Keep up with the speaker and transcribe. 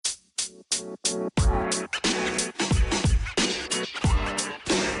Hello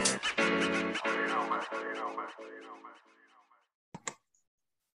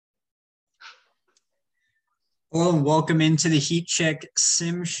and welcome into the Heat Check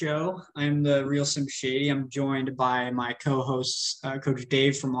Sim Show. I'm the real Sim Shady. I'm joined by my co-hosts, Coach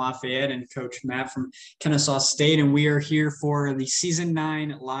Dave from Lafayette and Coach Matt from Kennesaw State, and we are here for the Season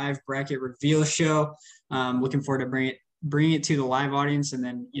 9 live bracket reveal show. Looking forward to bringing it to the live audience and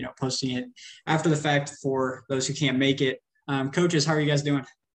then posting it after the fact for those who can't make it. Coaches, how are you guys doing?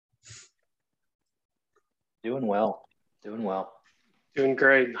 Doing well. Doing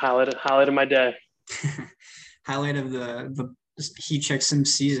great. Highlight of my day. Highlight of the Heat Check Sim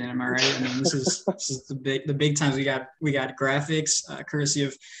season. Am I right? I mean, this is the big times. We got graphics, courtesy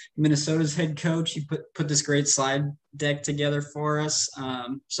of Minnesota's head coach. He put this great slide deck together for us.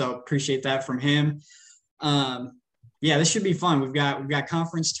 So appreciate that from him. Yeah, this should be fun. We've got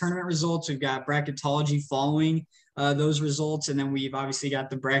conference tournament results. We've got bracketology following those results, and then we've obviously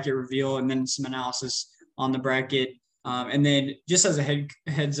got the bracket reveal and then some analysis on the bracket. And then just as a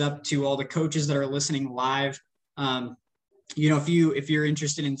heads up to all the coaches that are listening live, if you're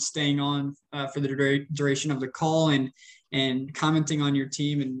interested in staying on for the duration of the call and commenting on your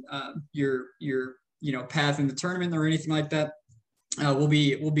team and your path in the tournament or anything like that, we'll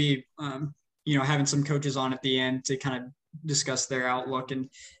be having some coaches on at the end to kind of discuss their outlook and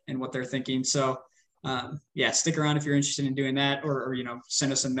what they're thinking. So stick around if you're interested in doing that, or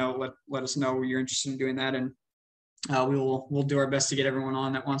send us a note, let us know you're interested in doing that, and we'll do our best to get everyone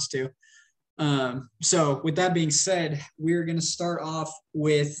on that wants to. So with that being said, we're going to start off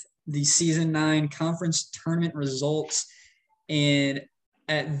with the Season 9 conference tournament results. And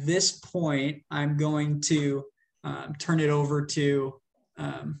at this point, I'm going to turn it over to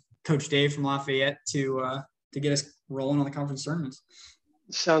Coach Dave from Lafayette to get us rolling on the conference tournaments.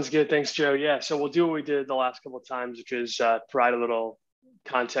 Sounds good. Thanks, Joe. Yeah, so we'll do what we did the last couple of times, which is provide a little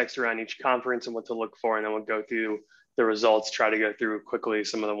context around each conference and what to look for, and then we'll go through the results, try to go through quickly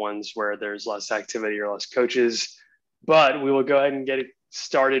some of the ones where there's less activity or less coaches. But we will go ahead and get it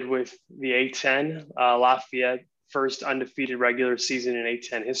started with the A10. Lafayette, first undefeated regular season in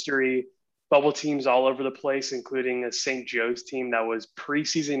A10 history. Bubble teams all over the place, including a St. Joe's team that was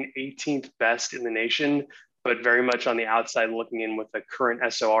preseason 18th best in the nation, but very much on the outside looking in with a current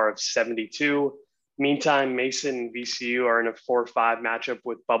SOR of 72. Meantime, Mason and VCU are in a 4-5 matchup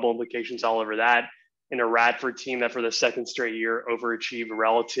with bubble implications all over that, in a Radford team that for the second straight year overachieved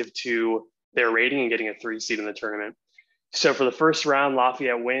relative to their rating and getting a 3 seed in the tournament. So for the first round,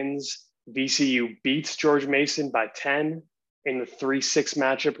 Lafayette wins. VCU beats George Mason by 10. In the 3-6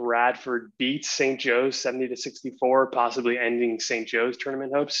 matchup, Radford beats St. Joe's 70-64, possibly ending St. Joe's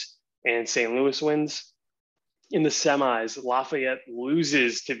tournament hopes, and St. Louis wins. In the semis, Lafayette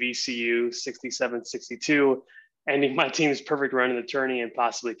loses to VCU 67-62, ending my team's perfect run in the tourney and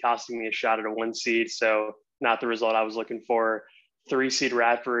possibly costing me a shot at a 1 seed. So not the result I was looking for. 3 seed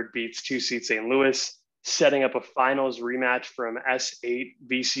Radford beats 2 seed St. Louis, setting up a finals rematch from S8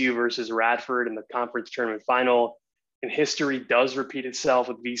 VCU versus Radford in the conference tournament final. And history does repeat itself,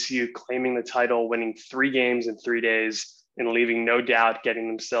 with VCU claiming the title, winning 3 games in 3 days, and leaving no doubt getting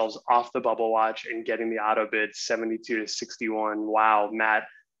themselves off the bubble watch and getting the auto bid 72-61. Wow, Matt,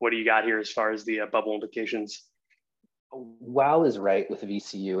 what do you got here as far as the bubble implications? Wow is right with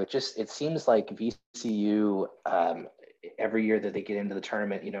VCU. It seems like VCU, every year that they get into the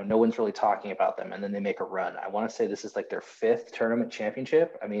tournament, no one's really talking about them, and then they make a run. I want to say this is like their 5th tournament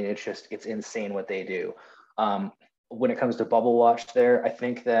championship. I mean, it's insane what they do. When it comes to bubble watch there, I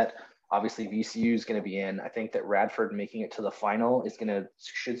think that obviously VCU is going to be in. I think that Radford making it to the final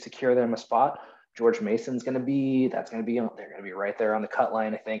should secure them a spot. George Mason's they're going to be right there on the cut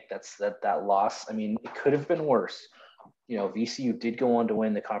line. I think that loss. I mean, it could have been worse. VCU did go on to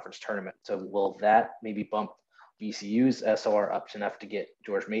win the conference tournament. So will that maybe bump VCU's SOR up enough to get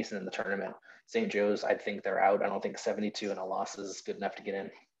George Mason in the tournament? St. Joe's, I think they're out. I don't think 72 and a loss is good enough to get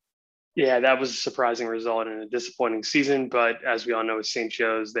in. Yeah, that was a surprising result in a disappointing season. But as we all know with St.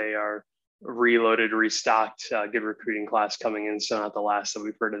 Joe's, they are reloaded, restocked, good recruiting class coming in. So not the last that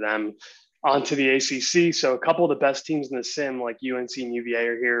we've heard of them. On to the ACC. So a couple of the best teams in the sim, like UNC and UVA,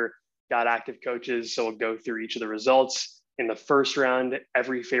 are here, got active coaches. So we'll go through each of the results. In the first round,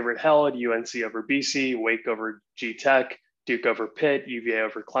 every favorite held: UNC over BC, Wake over G Tech, Duke over Pitt, UVA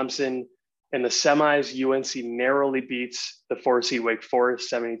over Clemson. In the semis, UNC narrowly beats the 4-seed Wake Forest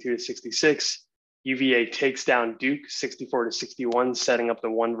 72-66. UVA takes down Duke 64-61, setting up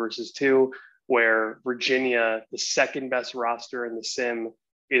the 1 versus 2, where Virginia, the second best roster in the sim,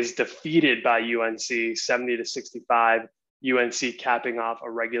 is defeated by UNC 70-65. UNC capping off a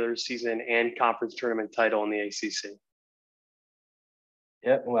regular season and conference tournament title in the ACC.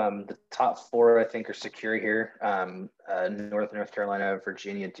 Yeah, the top four, I think, are secure here. North Carolina,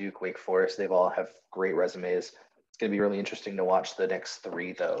 Virginia, Duke, Wake Forest, they've all have great resumes. It's going to be really interesting to watch the next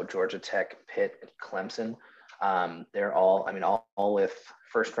three, though. Georgia Tech, Pitt, and Clemson. They're all with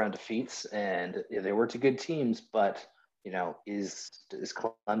first-round defeats, and they were two good teams, but, is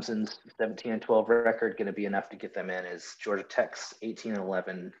Clemson's 17-12 record going to be enough to get them in? Is Georgia Tech's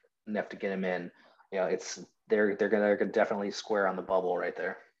 18-11 enough to get them in? They're gonna definitely square on the bubble right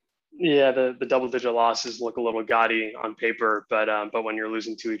there. Yeah, the double-digit losses look a little gaudy on paper, but when you're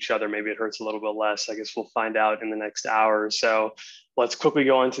losing to each other, maybe it hurts a little bit less. I guess we'll find out in the next hour or so. Let's quickly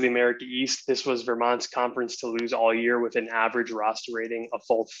go on to the America East. This was Vermont's conference to lose all year with an average roster rating a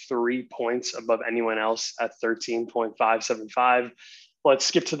full 3 points above anyone else at 13.575. Let's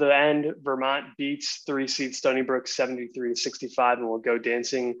skip to the end. Vermont beats 3-seed Stony Brook 73-65, and we'll go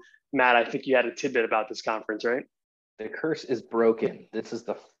dancing. Matt, I think you had a tidbit about this conference, right? The curse is broken. This is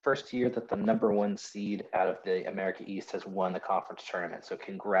the first year that the number one seed out of the America East has won the conference tournament. So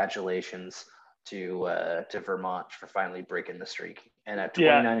congratulations to Vermont for finally breaking the streak. And at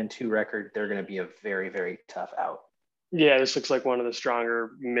 29-2 record, they're going to be a very, very tough out. Yeah, this looks like one of the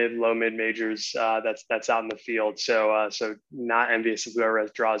stronger low mid majors that's out in the field. So not envious of whoever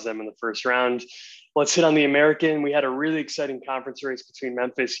draws them in the first round. Let's hit on the American. We had a really exciting conference race between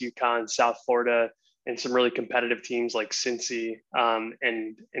Memphis, UConn, South Florida, and some really competitive teams like Cincy. And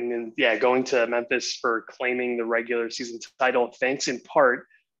then going to Memphis for claiming the regular season title, thanks in part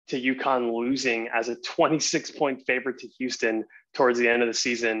to UConn losing as a 26-point favorite to Houston towards the end of the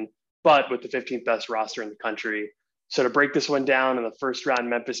season, but with the 15th best roster in the country. So to break this one down, in the first round,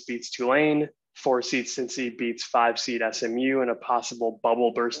 Memphis beats Tulane, 4-seed Cincy beats 5-seed SMU in a possible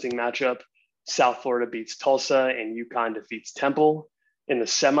bubble bursting matchup. South Florida beats Tulsa, and UConn defeats Temple. In the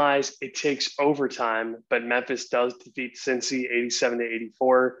semis, it takes overtime, but Memphis does defeat Cincy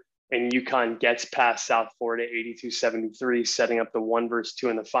 87-84, and UConn gets past South Florida 82-73, setting up the 1 versus 2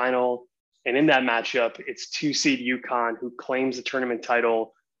 in the final. And in that matchup, it's 2-seed UConn who claims the tournament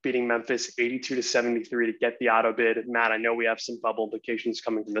title, beating Memphis 82-73 to get the auto bid. Matt, I know we have some bubble implications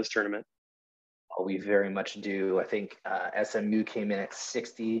coming from this tournament. Oh, we very much do. I think SMU came in at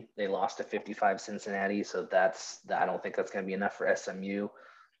 60. They lost to 55 Cincinnati. So I don't think that's going to be enough for SMU.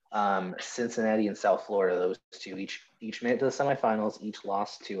 Cincinnati and South Florida, those two each made it to the semifinals, each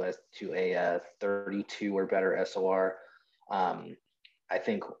lost to a 32 or better SOR. I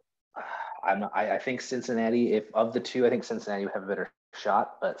think Cincinnati, if of the two, I think Cincinnati would have a better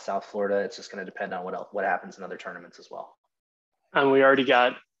shot, but South Florida, it's just going to depend on what happens in other tournaments as well. And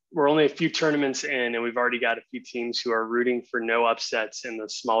we're only a few tournaments in, and we've already got a few teams who are rooting for no upsets in the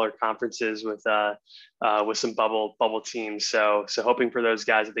smaller conferences with some bubble teams. So hoping for those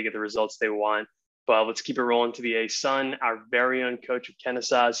guys that they get the results they want. But let's keep it rolling to the A-Sun. Our very own coach of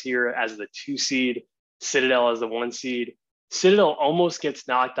Kennesaw is here as the 2 seed, Citadel as the 1 seed. Citadel almost gets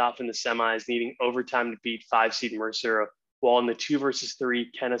knocked off in the semis, needing overtime to beat 5-seed Mercer, while in the 2 versus 3,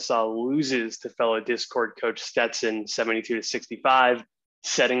 Kennesaw loses to fellow Discord coach Stetson 72-65.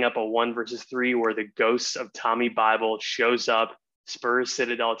 Setting up a 1 versus 3 where the ghost of Tommy Bible shows up, spurs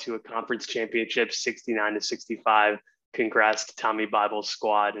Citadel to a conference championship 69-65. Congrats to Tommy Bible's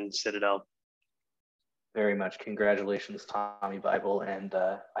squad and Citadel. Very much. Congratulations, Tommy Bible. And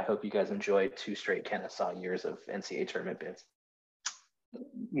I hope you guys enjoy 2 straight Kennesaw years of NCAA tournament bids.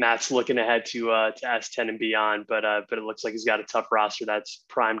 Matt's looking ahead to S10 and beyond, but it looks like he's got a tough roster that's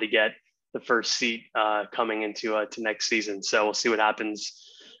primed to get the first seat coming into to next season. So we'll see what happens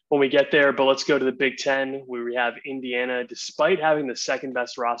when we get there. But let's go to the Big Ten, where we have Indiana, despite having the second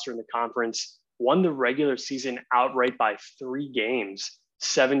best roster in the conference, won the regular season outright by 3 games.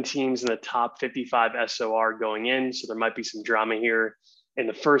 7 teams in the top 55 SOR going in, so there might be some drama here. In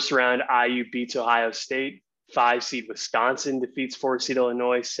the first round, IU beats Ohio State. 5-seed Wisconsin defeats 4-seed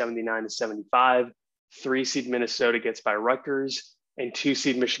Illinois 79-75. 3-seed Minnesota gets by Rutgers. And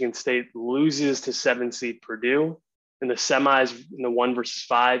 2-seed Michigan State loses to 7-seed Purdue. In the semis, in the 1 versus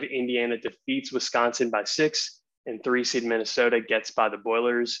 5, Indiana defeats Wisconsin by 6, and 3-seed Minnesota gets by the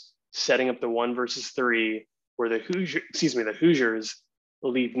Boilers, setting up the 1 versus 3, where the Hoosiers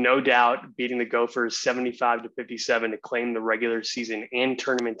leave no doubt, beating the Gophers 75-57 to claim the regular season and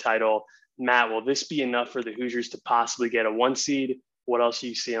tournament title. Matt, will this be enough for the Hoosiers to possibly get a 1 seed? What else are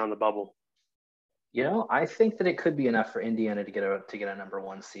you seeing on the bubble? I think that it could be enough for Indiana to get a number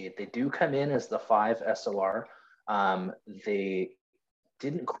 1 seed. They do come in as the 5 SOR. They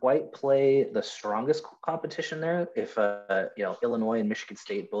didn't quite play the strongest competition there. If Illinois and Michigan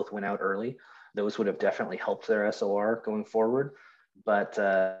State both went out early, those would have definitely helped their SOR going forward. But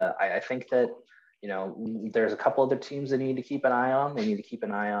I think that, there's a couple other teams they need to keep an eye on. They need to keep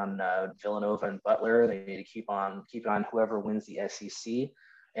an eye on Villanova and Butler. They need to keep on whoever wins the SEC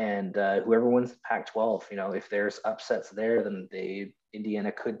and whoever wins the Pac-12. If there's upsets there, then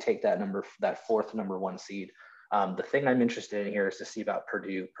Indiana could take that fourth number one seed. The thing I'm interested in here is to see about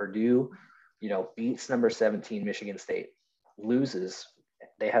Purdue. Purdue, beats number 17 Michigan State, loses.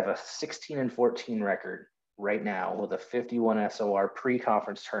 They have a 16-14 record right now with a 51 SOR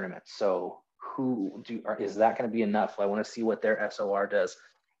pre-conference tournament. So is that going to be enough? I want to see what their SOR does.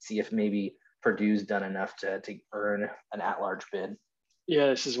 See if maybe Purdue's done enough to earn an at-large bid. Yeah,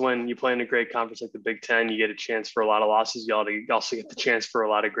 this is when you play in a great conference like the Big Ten, you get a chance for a lot of losses. You also get the chance for a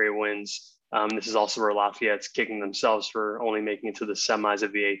lot of great wins. This is also where Lafayette's kicking themselves for only making it to the semis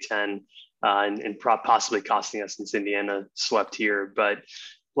of the A10 and possibly costing us since Indiana swept here. But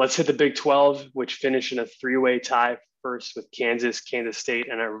let's hit the Big 12, which finished in a three-way tie first with Kansas, Kansas State,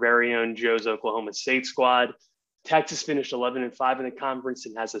 and our very own Joe's Oklahoma State squad. Texas finished 11-5 in the conference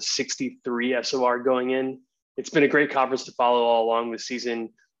and has a 63 SOR going in. It's been a great conference to follow all along this season.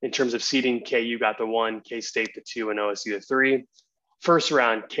 In terms of seeding, KU got the 1, K-State the 2, and OSU the 3. First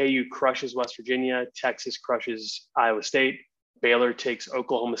round, KU crushes West Virginia, Texas crushes Iowa State, Baylor takes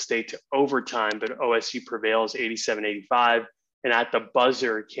Oklahoma State to overtime, but OSU prevails 87-85. And at the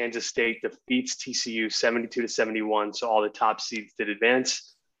buzzer, Kansas State defeats TCU 72-71. So all the top seeds did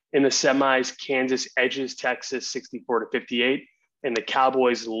advance. In the semis, Kansas edges Texas 64-58. And the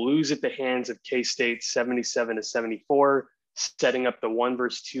Cowboys lose at the hands of K-State 77-74, setting up the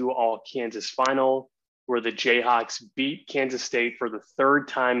 1-2 all Kansas final, where the Jayhawks beat Kansas State for the third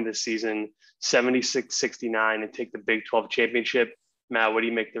time this season, 76-69, and take the Big 12 championship. Matt, what do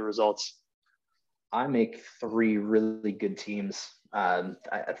you make the results? I make 3 really good teams.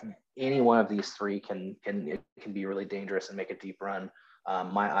 Any one of these 3 can be really dangerous and make a deep run.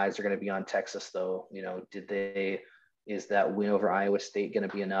 My eyes are going to be on Texas, though. Is that win over Iowa State going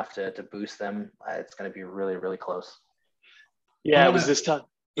to be enough to boost them? It's going to be really, really close. Yeah, it was this tough.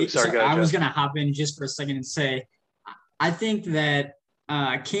 Sorry, I was going to hop in just for a second and say, I think that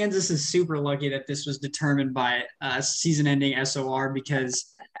Kansas is super lucky that this was determined by season-ending SOR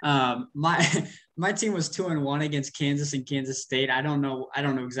because my team was 2-1 against Kansas and Kansas State. I don't know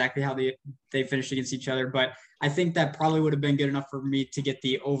exactly how they finished against each other, but I think that probably would have been good enough for me to get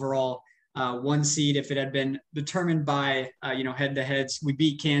the overall 1 seed if it had been determined by head-to-heads. We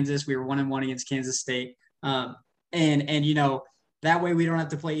beat Kansas. We were 1-1 against Kansas State, and that way we don't have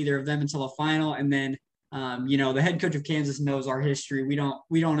to play either of them until the final. And then the head coach of Kansas knows our history. We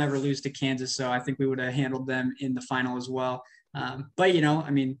don't ever lose to Kansas, so I think we would have handled them in the final as well. But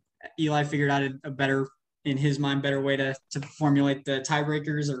Eli figured out a better, in his mind, better way to formulate the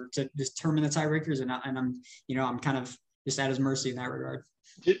tiebreakers or to determine the tiebreakers, and I'm kind of just at his mercy in that regard.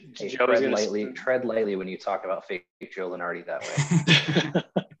 Tread lightly when you talk about fake Joe Lenardi that way.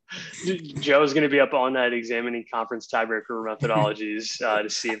 Joe's going to be up all night examining conference tiebreaker methodologies to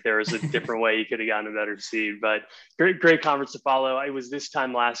see if there was a different way he could have gotten a better seed. But great conference to follow. It was this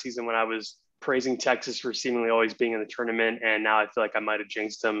time last season when I was praising Texas for seemingly always being in the tournament, and now I feel like I might have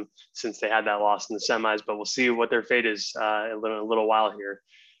jinxed them since they had that loss in the semis. But we'll see what their fate is in a little while here.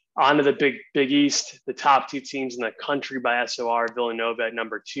 On to the Big East, the top 2 teams in the country by SOR, Villanova at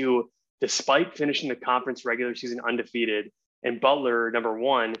number 2, despite finishing the conference regular season undefeated, and Butler, number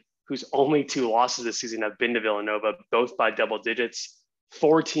 1, whose only 2 losses this season have been to Villanova, both by double digits.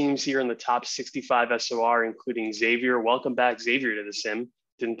 4 teams here in the top 65 SOR, including Xavier. Welcome back, Xavier, to the Sim.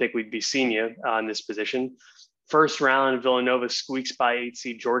 Didn't think we'd be seeing you in this position. First round, Villanova squeaks by 8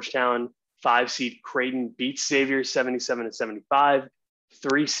 seed Georgetown. 5 seed Creighton beats Xavier 77-75.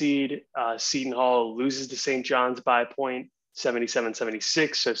 3 seed Seton Hall loses to St. John's by a point,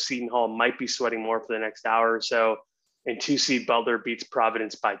 77-76. So Seton Hall might be sweating more for the next hour or so. And 2 seed Butler beats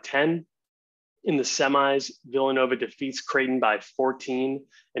Providence by 10. In the semis, Villanova defeats Creighton by 14,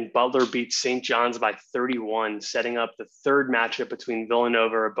 and Butler beats St. John's by 31, setting up the third matchup between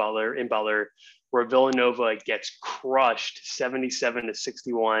Villanova and Butler, where Villanova gets crushed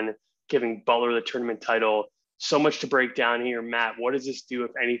 77-61, giving Butler the tournament title. So much to break down here. Matt, what does this do,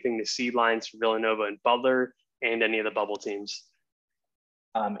 if anything, to seed lines for Villanova and Butler and any of the bubble teams?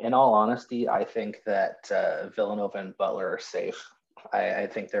 In all honesty, I think that Villanova and Butler are safe. I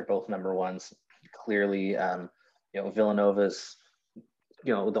think they're both number 1s. Clearly, Villanova's,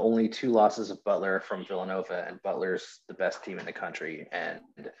 the only 2 losses of Butler from Villanova, and Butler's the best team in the country. And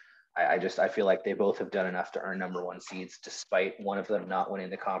I feel like they both have done enough to earn number 1 seeds, despite one of them not winning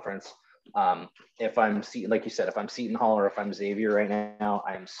the conference. If I'm like you said, if I'm Seton Hall or if I'm Xavier right now,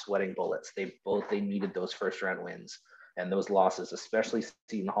 I'm sweating bullets. They needed those first round wins, and those losses, especially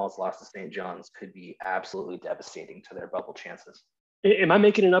Seton Hall's loss to St. John's, could be absolutely devastating to their bubble chances. Am I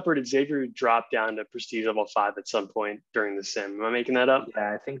making it up, or did Xavier drop down to Prestige Level 5 at some point during the sim? Am I making that up?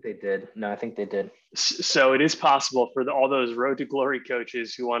 Yeah, I think they did. No, I think they did. So it is possible for all those road to glory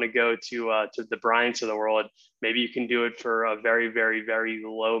coaches who want to go to the Bryants of the world. Maybe you can do it for a very, very, very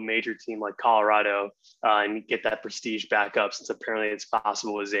low major team like Colorado and get that prestige back up, since apparently it's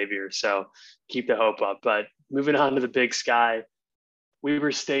possible with Xavier. So keep the hope up. But moving on to the Big Sky,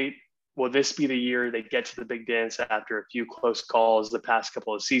 Weber State. Will this be the year they get to the big dance after a few close calls the past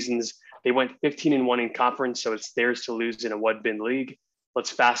couple of seasons? They went 15-1 in conference, so it's theirs to lose in a one-bin league.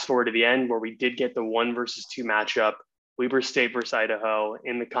 Let's fast forward to the end, where we did get the 1 versus 2 matchup, Weber State versus Idaho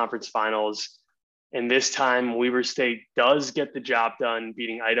in the conference finals. And this time, Weber State does get the job done,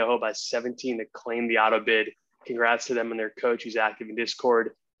 beating Idaho by 17 to claim the auto bid. Congrats to them and their coach, who's active in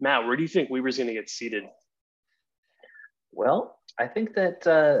Discord. Matt, where do you think Weber's going to get seated? Well, I think that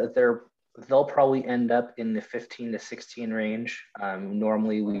they'll probably end up in the 15 to 16 range.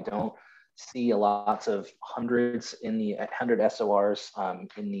 Normally, we don't see lots of hundreds in the 100 SORs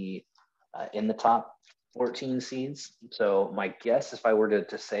in the top 14 seeds. So my guess, if I were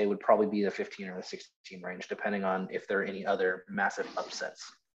to say, would probably be the 15 or the 16 range, depending on if there are any other massive upsets.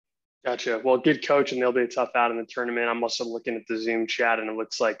 Gotcha. Well, good coach, and they'll be a tough out in the tournament. I'm also looking at the Zoom chat, and it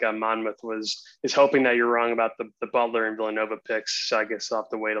looks like Monmouth is hoping that you're wrong about the Butler and Villanova picks. So I guess I'll have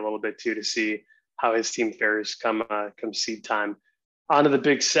to wait a little bit too to see how his team fares come seed time. On to the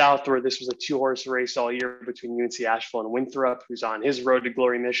Big South, where this was a 2-horse race all year between UNC Asheville and Winthrop, who's on his road to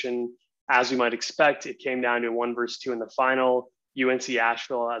glory mission. As we might expect, it came down to 1 versus 2 in the final. UNC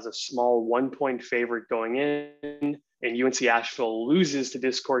Asheville has a small 1-point favorite going in, and UNC Asheville loses to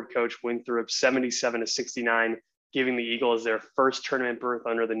Discord coach Winthrop 77 to 69, giving the Eagles their first tournament berth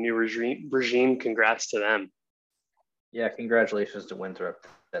under the new regime. Congrats to them. Yeah, congratulations to Winthrop.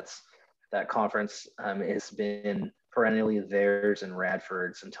 That conference has been perennially theirs and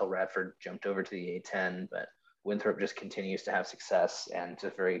Radford's until Radford jumped over to the A10, but Winthrop just continues to have success, and it's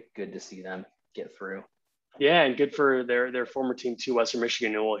very good to see them get through. Yeah, and good for their former team too, Western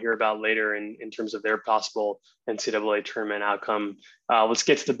Michigan, who we'll hear about later in terms of their possible NCAA tournament outcome. Let's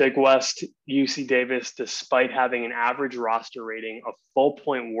get to the Big West. UC Davis, despite having an average roster rating a full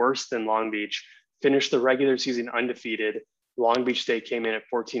point worse than Long Beach, finished the regular season undefeated. Long Beach State came in at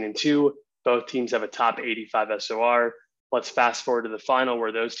 14-2. Both teams have a top 85 SOR. Let's fast forward to the final,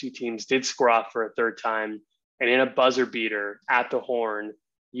 where those two teams did square off for a third time. And in a buzzer beater at the Horn,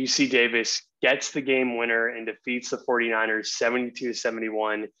 UC Davis gets the game winner and defeats the 49ers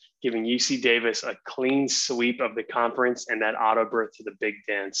 72-71, giving UC Davis a clean sweep of the conference and that auto berth to the big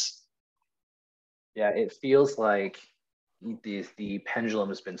dance. Yeah, it feels like the pendulum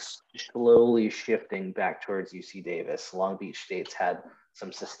has been slowly shifting back towards UC Davis. Long Beach State's had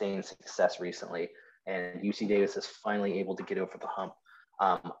some sustained success recently, and UC Davis is finally able to get over the hump.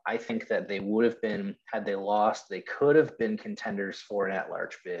 I think that they would have been, had they lost, they could have been contenders for an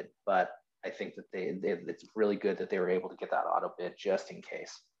at-large bid, but I think that it's really good that they were able to get that auto bid just in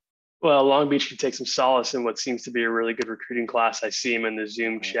case. Well, Long Beach can take some solace in what seems to be a really good recruiting class. I see him in the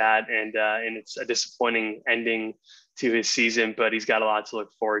Zoom chat, and it's a disappointing ending to his season, but he's got a lot to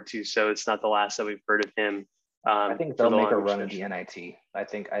look forward to, so it's not the last that we've heard of him. I think they'll make a run at the NIT. I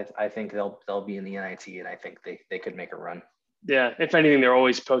think they'll be in the NIT, and I think they could make a run. Yeah, if anything, they're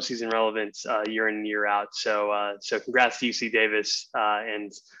always postseason relevant year in and year out. So congrats to UC Davis,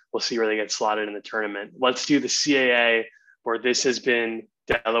 and we'll see where they get slotted in the tournament. Let's do the CAA, where this has been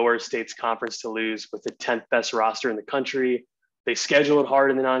Delaware State's conference to lose with the 10th best roster in the country. They scheduled hard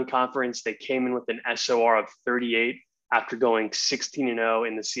in the non-conference. They came in with an SOR of 38 after going 16-0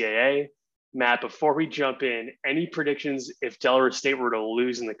 in the CAA. Matt, before we jump in, any predictions if Delaware State were to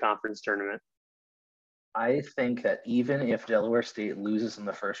lose in the conference tournament? I think that even if Delaware State loses in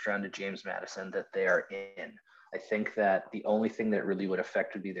the first round to James Madison, that they are in. I think that the only thing that really would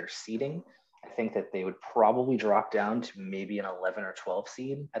affect would be their seeding. I think that they would probably drop down to maybe an 11 or 12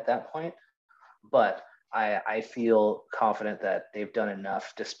 seed at that point. But I feel confident that they've done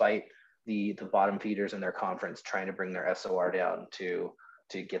enough, despite the bottom feeders in their conference trying to bring their SOR down to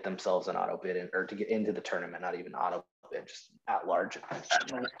get themselves an auto bid or to get into the tournament, not even auto bid, just at large.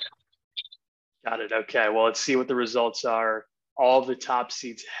 Got it. Okay. Well, let's see what the results are. All of the top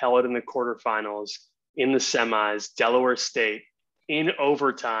seeds held in the quarterfinals. In the semis, Delaware State in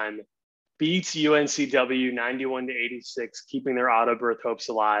overtime beats UNCW 91-86, keeping their auto berth hopes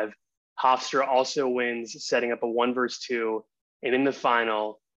alive. Hofstra also wins, setting up a 1 versus 2. And in the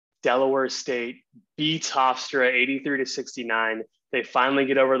final, Delaware State beats Hofstra 83-69. They finally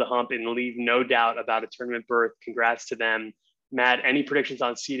get over the hump and leave no doubt about a tournament berth. Congrats to them. Matt, any predictions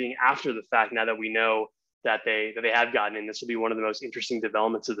on seeding after the fact, now that we know that they have gotten in? This will be one of the most interesting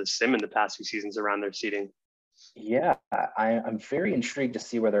developments of the sim in the past few seasons around their seeding. Yeah, I'm very intrigued to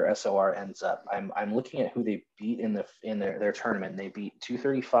see where their SOR ends up. I'm looking at who they beat in their tournament. They beat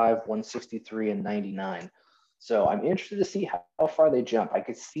 235, 163, and 99. So I'm interested to see how far they jump. I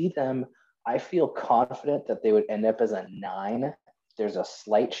could see them. I feel confident that they would end up as a 9. There's a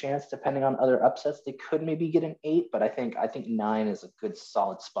slight chance, depending on other upsets, they could maybe get an 8. But I think 9 is a good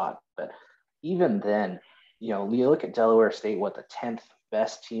solid spot. But even then, you look at Delaware State, what, the 10th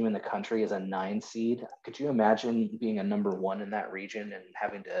best team in the country is a 9 seed. Could you imagine being a number 1 in that region and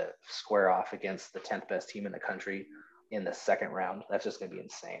having to square off against the 10th best team in the country in the second round? That's just going to be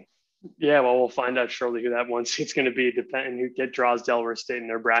insane. Yeah, well, we'll find out shortly who that 1 seed's going to be, depending who draws Delaware State in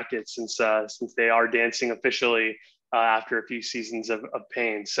their bracket, since they are dancing officially after a few seasons of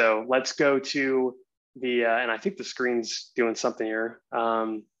pain. So let's go to the and I think the screen's doing something here.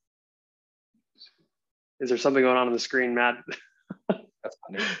 Is there something going on the screen, Matt? That's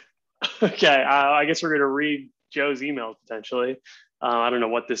funny. Okay, I guess we're going to read Joe's email potentially. I don't know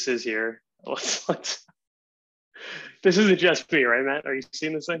what this is here. Let's This isn't just me, right, Matt? Are you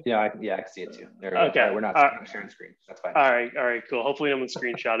seeing this thing? Yeah, I can see it too. There we go. Okay. Right, we're not sharing screen. That's fine. All right, cool. Hopefully no one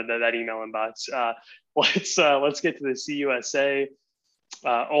screenshotted that email inbox. Let's get to the CUSA.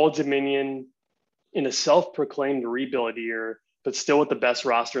 Old Dominion in a self-proclaimed rebuild year, but still with the best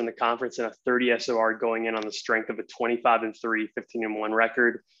roster in the conference and a 30 SOR going in on the strength of a 25-3, 15-1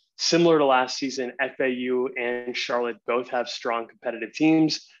 record. Similar to last season, FAU and Charlotte both have strong competitive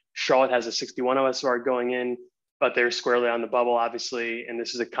teams. Charlotte has a 61 OSR going in, but they're squarely on the bubble, obviously. And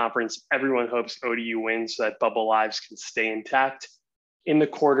this is a conference everyone hopes ODU wins so that bubble lives can stay intact. In the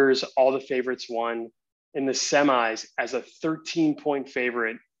quarters, all the favorites won. In the semis, as a 13-point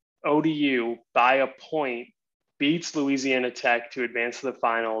favorite, ODU, by a point, beats Louisiana Tech to advance to the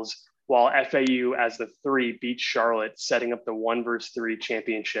finals, while FAU, as the 3, beats Charlotte, setting up the 1-3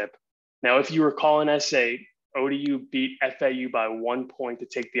 championship. Now, if you recall in S8, ODU beat FAU by 1 point to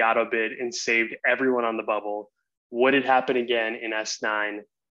take the auto bid and saved everyone on the bubble. Would it happen again in S9?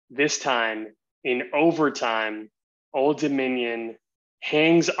 This time, in overtime, Old Dominion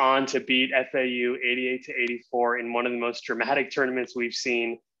hangs on to beat FAU 88-84 in one of the most dramatic tournaments we've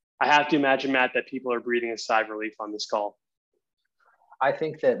seen. I have to imagine, Matt, that people are breathing a sigh of relief on this call. I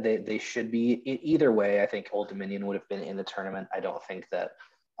think that they should be. Either way, I think Old Dominion would have been in the tournament. I don't think that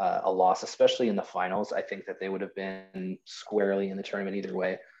a loss, especially in the finals, I think that they would have been squarely in the tournament either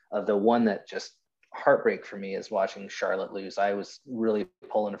way. The one that just heartbreak for me is watching Charlotte lose. I was really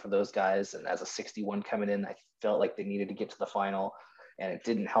pulling for those guys, and as a 61 coming in, I felt like they needed to get to the final, and it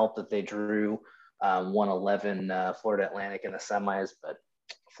didn't help that they drew 111 Florida Atlantic in the semis, but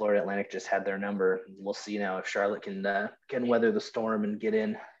Florida Atlantic just had their number. We'll see now if Charlotte can weather the storm and get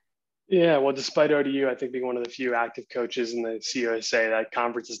in. Yeah, well, despite ODU, I think being one of the few active coaches in the CUSA, that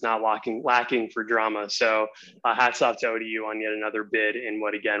conference is not lacking for drama. So hats off to ODU on yet another bid in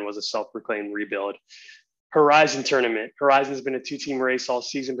what, again, was a self-proclaimed rebuild. Horizon Tournament. Horizon's been a 2-team race all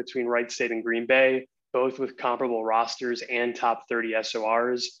season between Wright State and Green Bay, both with comparable rosters and top 30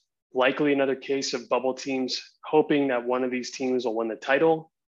 SORs. Likely another case of bubble teams hoping that one of these teams will win the title.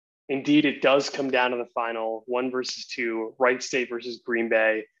 Indeed, it does come down to the final, 1-2, Wright State versus Green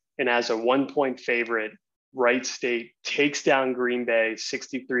Bay. And as a 1-point favorite, Wright State takes down Green Bay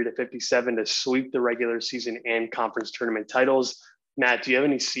 63-57 to sweep the regular season and conference tournament titles. Matt, do you have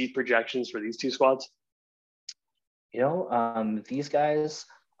any seed projections for these two squads? These guys,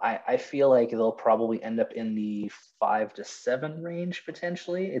 I feel like they'll probably end up in the 5-7 range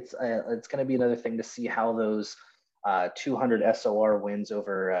potentially. It's going to be another thing to see how those 200 SOR wins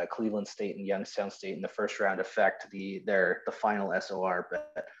over Cleveland State and Youngstown State in the first round affect the final SOR.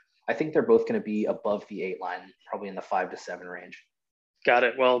 But I think they're both going to be above the 8 line, probably in the 5-7 range. Got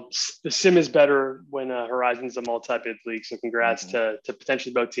it. Well, the sim is better when Horizon's a multi-bid league. So congrats to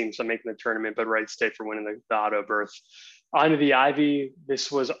potentially both teams on making the tournament, but Wright State for winning the auto berth. On to the Ivy.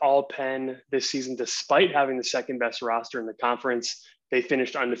 This was all Penn this season, despite having the second best roster in the conference. They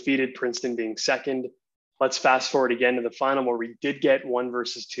finished undefeated, Princeton being second. Let's fast forward again to the final where we did get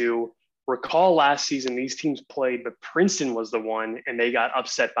 1-2. Recall last season, these teams played, but Princeton was the one and they got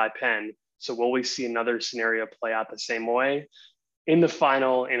upset by Penn. So will we see another scenario play out the same way? In the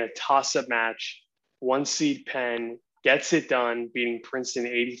final, in a toss-up match, 1 seed Penn gets it done, beating Princeton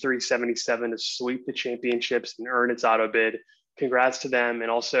 83-77 to sweep the championships and earn its auto bid. Congrats to them.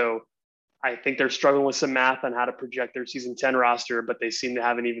 And also, I think they're struggling with some math on how to project their season 10 roster, but they seem to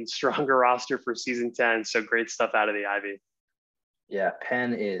have an even stronger roster for season 10. So great stuff out of the Ivy. Yeah,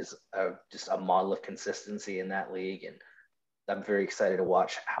 Penn is just a model of consistency in that league. And I'm very excited to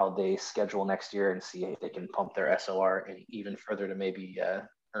watch how they schedule next year and see if they can pump their SOR and even further to maybe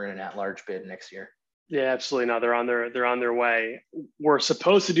earn an at-large bid next year. Yeah, absolutely. No, they're on their way. We're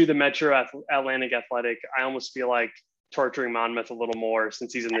supposed to do the Metro Atlantic Athletic. I almost feel like torturing Monmouth a little more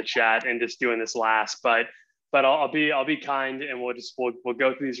since he's in the chat and just doing this last. But I'll be kind, and we'll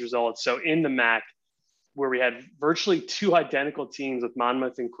go through these results. So in the MAC, where we had virtually two identical teams with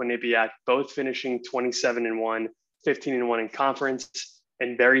Monmouth and Quinnipiac, both finishing 27-1, 15-1 in conference,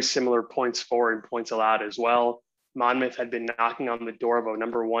 and very similar points for and points allowed as well. Monmouth had been knocking on the door of a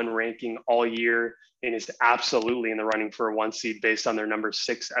number 1 ranking all year and is absolutely in the running for a 1 seed based on their number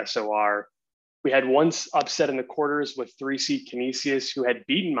 6 SOR. We had one upset in the quarters with 3 seed Canisius, who had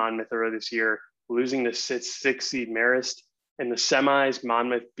beaten Monmouth earlier this year, losing to 6 seed Marist. In the semis,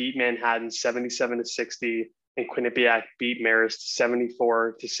 Monmouth beat Manhattan 77-60, and Quinnipiac beat Marist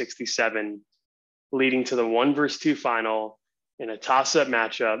 74-67, leading to the 1-2 final in a toss-up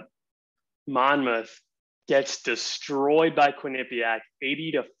matchup. Monmouth gets destroyed by Quinnipiac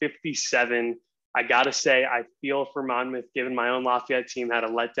 80-57. I gotta say, I feel for Monmouth, given my own Lafayette team had a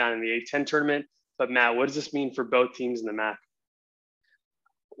letdown in the A10 tournament. But Matt, what does this mean for both teams in the MAC?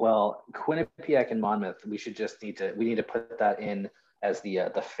 Well, Quinnipiac and Monmouth, we need to put that in as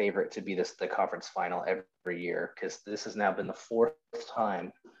the favorite to be the conference final every year, because this has now been the 4th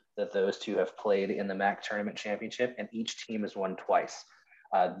time that those two have played in the MAC tournament championship, and each team has won twice.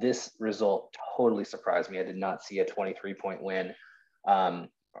 This result totally surprised me. I did not see a 23-point win.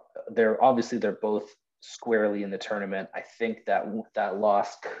 They're both squarely in the tournament. I think that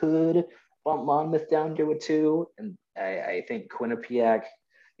loss could bump Monmouth down to a 2, and I think Quinnipiac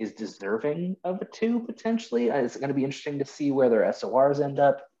is deserving of a 2 potentially. It's going to be interesting to see where their SORs end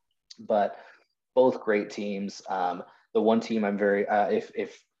up, but both great teams. The one team I'm very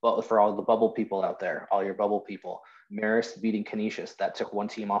for all the bubble people out there, all your bubble people, Marist beating Canisius, that took one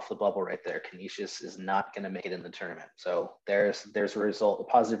team off the bubble right there. Canisius is not going to make it in the tournament. So there's a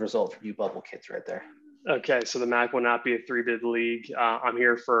positive result for you bubble kids right there. Okay, so the MAC will not be a 3-bid league. I'm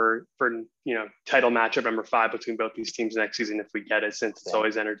here for title matchup number 5 between both these teams next season if we get it, since it's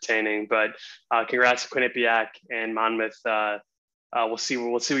always entertaining. But congrats to Quinnipiac and Monmouth. We'll see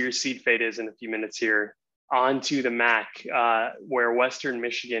what your seed fate is in a few minutes here. On to the MAC, where Western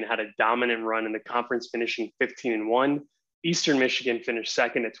Michigan had a dominant run in the conference, finishing 15-1. Eastern Michigan finished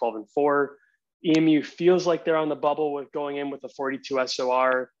second at 12-4. EMU feels like they're on the bubble with going in with a 42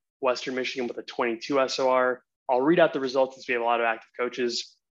 SOR. Western Michigan with a 22 SOR. I'll read out the results since we have a lot of active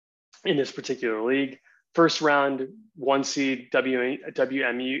coaches in this particular league. First round, 1 seed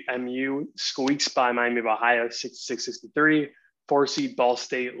WMU squeaks by Miami of Ohio 66-63. 4 seed Ball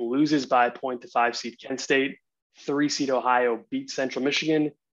State loses by a point to 5 seed Kent State. 3 seed Ohio beats Central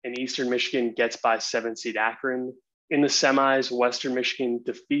Michigan, and Eastern Michigan gets by 7 seed Akron. In the semis, Western Michigan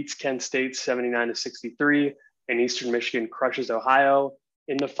defeats Kent State 79-63, and Eastern Michigan crushes Ohio.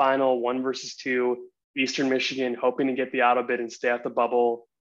 In the final, 1-2, Eastern Michigan, hoping to get the auto bid and stay out the bubble,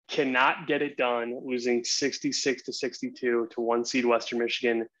 cannot get it done, losing 66-62 to 1 seed Western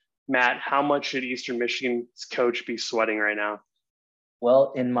Michigan. Matt, how much should Eastern Michigan's coach be sweating right now?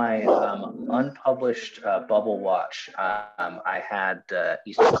 Well, in my unpublished bubble watch, I had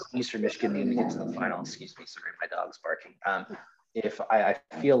Eastern Michigan needing to get to the final. Excuse me, sorry, my dog's barking. If I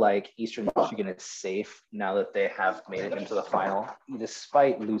feel like Eastern Michigan is safe now that they have made it into the final,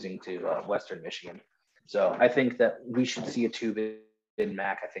 despite losing to Western Michigan. So I think that we should see a 2-bid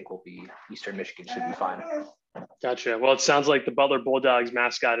MAC. I think Eastern Michigan should be fine. Gotcha. Well, it sounds like the Butler Bulldogs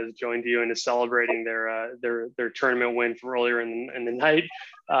mascot has joined you and is celebrating their tournament win from earlier in the night.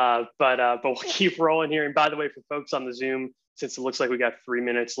 But we'll keep rolling here. And by the way, for folks on the Zoom, since it looks like we got 3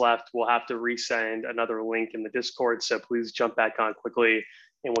 minutes left, we'll have to resend another link in the Discord. So please jump back on quickly,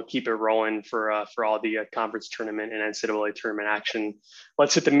 and we'll keep it rolling for all the conference tournament and NCAA tournament action.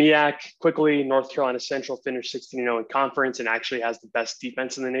 Let's hit the MEAC quickly. North Carolina Central finished 16-0 in conference and actually has the best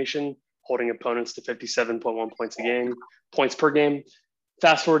defense in the nation, holding opponents to 57.1 points per game.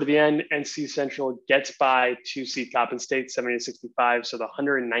 Fast forward to the end, NC Central gets by 2 seed Coppin State 70-65. So the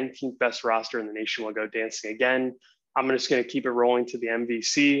 119th best roster in the nation will go dancing again. I'm just going to keep it rolling to the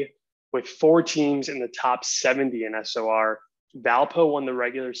MVC with 4 teams in the top 70 in SOR. Valpo won the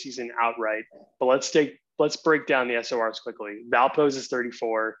regular season outright, but let's break down the SORs quickly. Valpo's is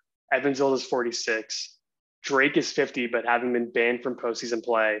 34, Evansville is 46, Drake is 50, but having been banned from postseason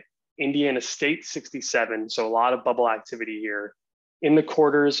play. Indiana State 67, so a lot of bubble activity here. In the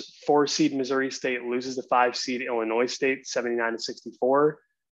quarters, 4-seed Missouri State loses to 5-seed Illinois State, 79-64.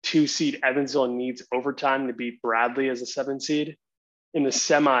 2-seed Evansville needs overtime to beat Bradley as a 7-seed. In the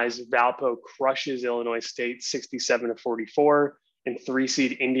semis, Valpo crushes Illinois State, 67-44. And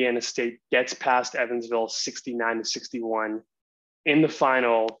 3-seed Indiana State gets past Evansville, 69-61. In the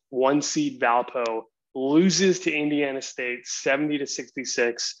final, 1-seed Valpo loses to Indiana State,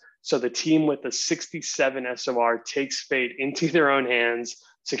 70-66. So the team with the 67 SOR takes fate into their own hands,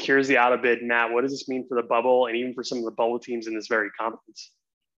 secures the auto bid. Matt, what does this mean for the bubble and even for some of the bubble teams in this very conference?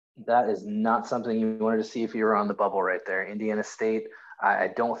 That is not something you wanted to see if you were on the bubble right there. Indiana State, I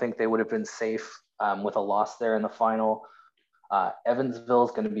don't think they would have been safe with a loss there in the final. Evansville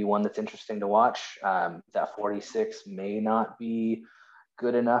is going to be one that's interesting to watch. That 46 may not be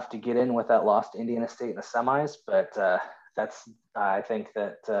good enough to get in with that loss to Indiana State in the semis, but I think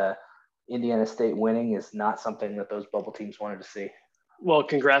that Indiana State winning is not something that those bubble teams wanted to see. Well,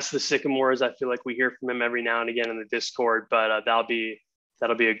 congrats to the Sycamores. I feel like we hear from him every now and again in the Discord, but that'll be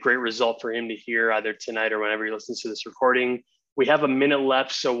a great result for him to hear either tonight or whenever he listens to this recording. We have a minute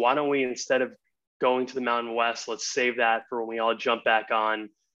left, so why don't we, instead of going to the Mountain West, let's save that for when we all jump back on.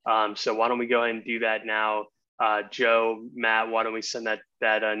 So why don't we go ahead and do that now? Joe, Matt, why don't we send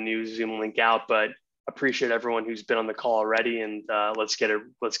that new Zoom link out? But appreciate everyone who's been on the call already, and let's get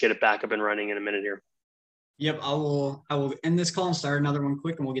it back up and running in a minute here. Yep, I will end this call and start another one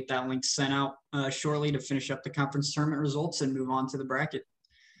quick, and we'll get that link sent out shortly to finish up the conference tournament results and move on to the bracket.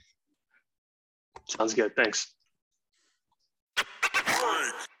 Sounds good. Thanks.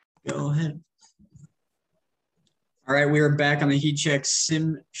 Go ahead. All right, we are back on the Heat Check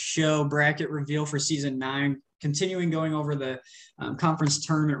Sim Show bracket reveal for season 9, continuing going over the conference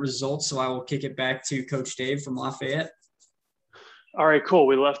tournament results. So I will kick it back to Coach Dave from Lafayette. All right, cool.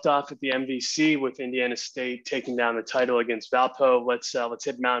 We left off at the MVC with Indiana State taking down the title against Valpo. Let's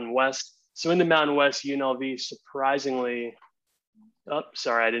hit Mountain West. So in the Mountain West, UNLV surprisingly. Oh,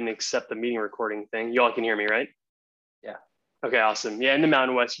 sorry, I didn't accept the meeting recording thing. You all can hear me, right? Yeah. Okay, awesome. Yeah, in the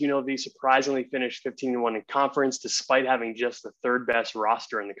Mountain West, UNLV surprisingly finished 15-1 in conference, despite having just the third best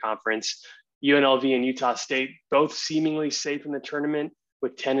roster in the conference. UNLV and Utah State both seemingly safe in the tournament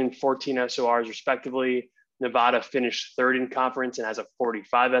with 10 and 14 SORs respectively. Nevada finished third in conference and has a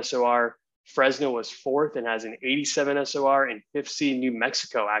 45 SOR. Fresno was fourth and has an 87 SOR, and 5th seed New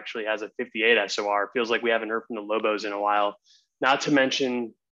Mexico actually has a 58 SOR. Feels like we haven't heard from the Lobos in a while. Not to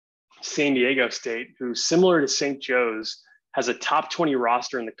mention San Diego State, who, similar to St. Joe's, has a top 20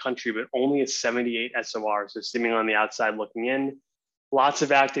 roster in the country, but only a 78 SOR. So seemingly on the outside looking in. Lots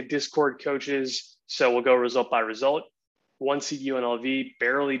of active Discord coaches. So we'll go result by result. 1-seed UNLV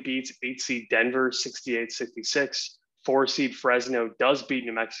barely beats 8-seed Denver 68-66. 4-seed Fresno does beat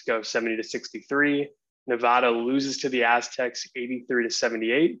New Mexico 70-63. Nevada loses to the Aztecs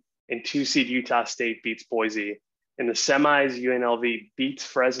 83-78. And 2-seed Utah State beats Boise. In the semis, UNLV beats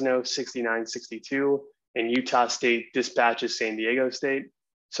Fresno 69-62. And Utah State dispatches San Diego State.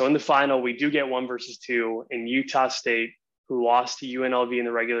 So in the final, we do get 1 versus 2. And Utah State, who lost to UNLV in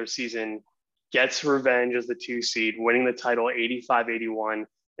the regular season, gets revenge as the 2-seed, winning the title 85-81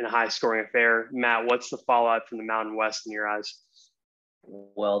 in a high-scoring affair. Matt, what's the fallout from the Mountain West in your eyes?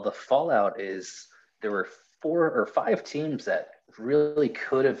 Well, the fallout is there were 4 or 5 teams that really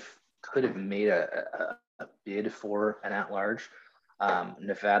could have made a bid for an at-large.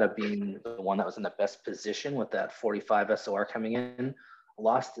 Nevada being the one that was in the best position with that 45 SOR coming in,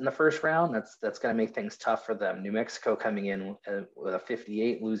 lost in the first round. That's going to make things tough for them. New Mexico coming in with a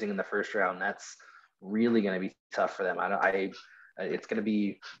 58, losing in the first round. That's really going to be tough for them. They're going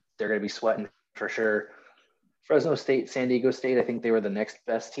to be sweating for sure. Fresno State, San Diego State, I think they were the next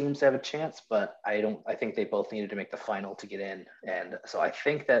best teams to have a chance, but I think they both needed to make the final to get in. And so I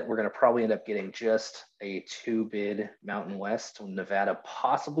think that we're going to probably end up getting just a 2-bid Mountain West. Nevada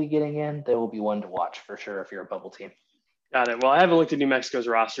possibly getting in. They will be one to watch for sure if you're a bubble team. Got it. Well, I haven't looked at New Mexico's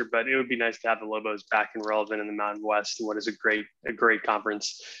roster, but it would be nice to have the Lobos back and relevant in the Mountain West, and what is a great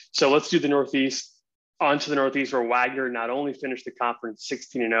conference. So let's do the Northeast. On to the Northeast, where Wagner not only finished the conference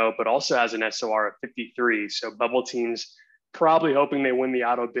 16-0, but also has an SOR of 53. So bubble teams probably hoping they win the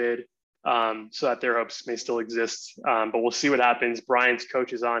auto bid, so that their hopes may still exist. But we'll see what happens. Bryant's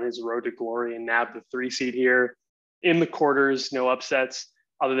coach is on his road to glory and nabbed the 3-seed here. In the quarters, no upsets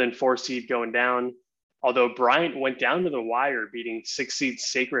other than 4-seed going down. Although Bryant went down to the wire, beating 6-seed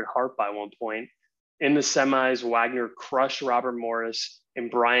Sacred Heart by 1 point. In the semis, Wagner crushed Robert Morris,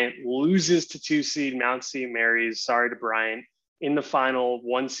 and Bryant loses to 2-seed Mount St. Mary's. Sorry to Bryant. In the final,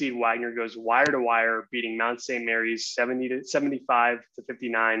 1-seed Wagner goes wire to wire, beating Mount St. Mary's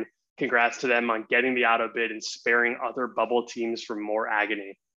 75-59. congrats to them on getting the auto bid and sparing other bubble teams from more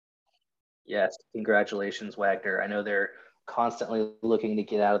agony. Yes, congratulations, Wagner. I know they're constantly looking to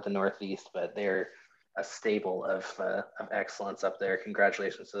get out of the Northeast, but they're a staple of excellence up there.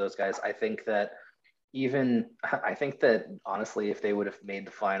 Congratulations to those guys. I think that honestly, if they would have made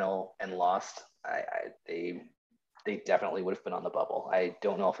the final and lost, they definitely would have been on the bubble. I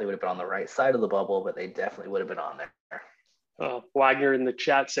don't know if they would have been on the right side of the bubble, but they definitely would have been on there. Wagner in the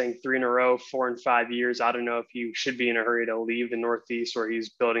chat saying 3 in a row, 4 and 5 years. I don't know if he should be in a hurry to leave the Northeast, or he's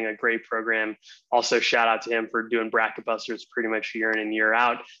building a great program. Also, shout out to him for doing bracket busters pretty much year in and year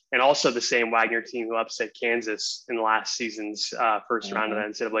out. And also the same Wagner team who upset Kansas in last season's first round of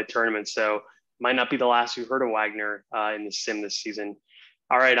the NCAA tournament. So might not be the last we've heard of Wagner in the sim this season.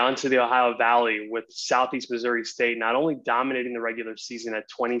 All right, on to the Ohio Valley with Southeast Missouri State not only dominating the regular season at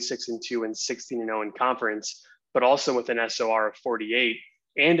 26-2 and 16-0 in conference, but also with an SOR of 48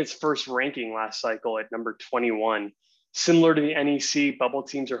 and its first ranking last cycle at number 21. Similar to the NEC, bubble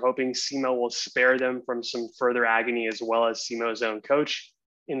teams are hoping SEMO will spare them from some further agony, as well as SEMO's own coach.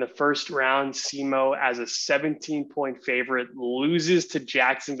 In the first round, SEMO, as a 17-point favorite, loses to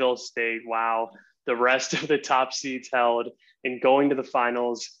Jacksonville State. Wow. The rest of the top seeds held, and going to the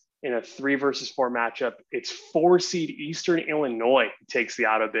finals in a 3-4 matchup, it's 4-seed Eastern Illinois who takes the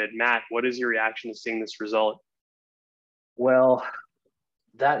auto bid. Matt, what is your reaction to seeing this result? Well,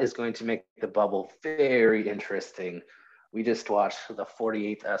 that is going to make the bubble very interesting. We just watched the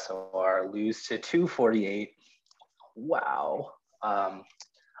 48th SOR lose to 248. Wow. I'm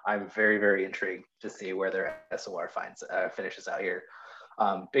very, very intrigued to see where their SOR finishes out here.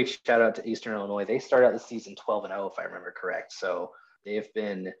 Big shout out to Eastern Illinois. They started out the season 12-0, if I remember correct. So they've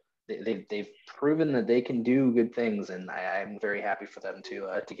proven that they can do good things, and I'm very happy for them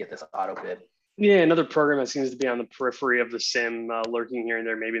to get this auto bid. Yeah, another program that seems to be on the periphery of the sim, lurking here and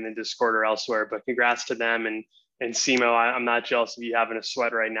there, maybe in the Discord or elsewhere. But congrats to them, and SEMO. I'm not jealous of you having a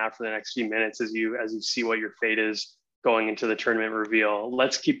sweat right now for the next few minutes as you see what your fate is going into the tournament reveal.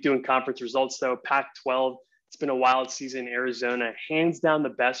 Let's keep doing conference results though. Pac-12. It's been a wild season. Arizona, hands down the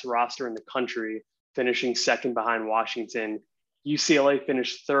best roster in the country, finishing second behind Washington. UCLA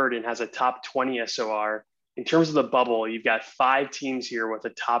finished third and has a top 20 SOR. In terms of the bubble, you've got 5 teams here with a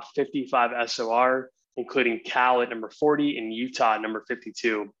top 55 SOR, including Cal at number 40 and Utah at number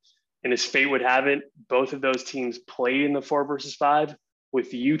 52. And as fate would have it, both of those teams played in the 4-5,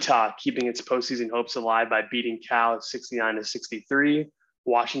 with Utah keeping its postseason hopes alive by beating Cal 69-63.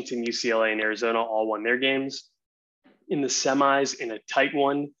 Washington, UCLA, and Arizona all won their games. In the semis, in a tight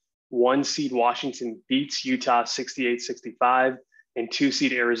one seed Washington beats Utah 68-65, and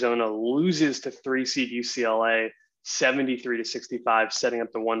 2-seed Arizona loses to 3-seed UCLA 73-65, setting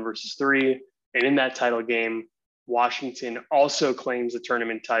up the 1-3. And in that title game, Washington also claims the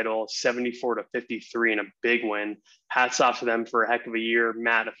tournament title 74-53 in a big win. Hats off to them for a heck of a year.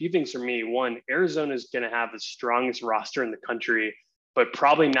 Matt, a few things for me. One, Arizona is going to have the strongest roster in the country, but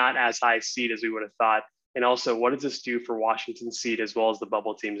probably not as high seed as we would have thought. And also, what does this do for Washington's seed as well as the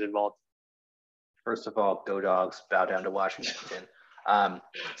bubble teams involved? First of all, go Dogs, bow down to Washington.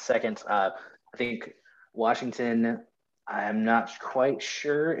 Second, I think Washington, I'm not quite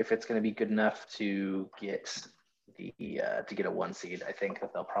sure if it's going to be good enough to get a 1 seed. I think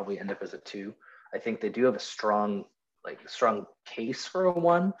that they'll probably end up as a 2. I think they do have a strong case for a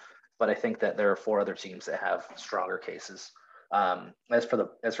 1, but I think that there are 4 other teams that have stronger cases. As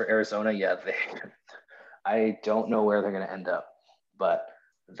for Arizona, yeah, I don't know where they're going to end up, but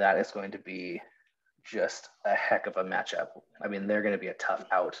that is going to be just a heck of a matchup. I mean, they're going to be a tough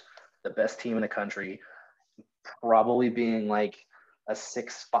out. The best team in the country probably being like a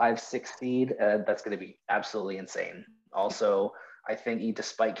 5-6 seed. That's going to be absolutely insane. Also, I think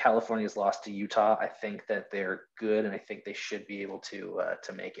despite California's loss to Utah, I think that they're good, and I think they should be able to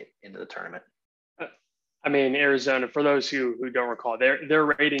make it into the tournament. I mean, Arizona, for those who don't recall, their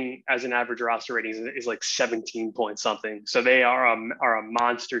rating as an average roster rating is like 17 point something. So they are a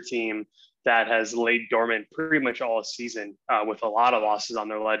monster team that has laid dormant pretty much all season with a lot of losses on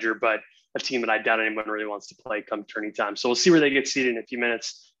their ledger, but a team that I doubt anyone really wants to play come tourney time. So we'll see where they get seated in a few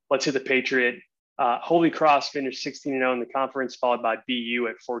minutes. Let's hit the Patriot. Holy Cross finished 16-0 in the conference, followed by BU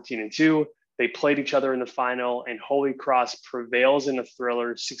at 14-2. They played each other in the final, and Holy Cross prevails in a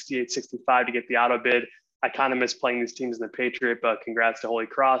thriller, 68-65 to get the auto bid. I kind of miss playing these teams in the Patriot, but congrats to Holy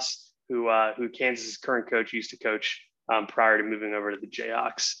Cross, who Kansas's current coach used to coach prior to moving over to the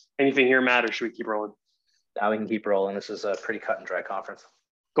Jayhawks. Anything here, Matt, or should we keep rolling? Now we can keep rolling. This is a pretty cut and dry conference.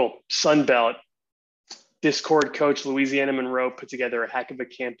 Cool. Sun Belt. Discord coach Louisiana Monroe put together a heck of a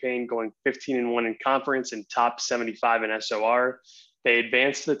campaign, going 15-1 in conference and top 75 in SOR. They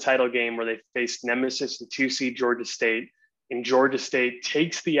advanced to the title game where they faced nemesis, the 2 seed Georgia State, and Georgia State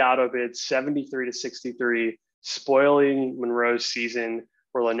takes the auto bid 73-63, spoiling Monroe's season,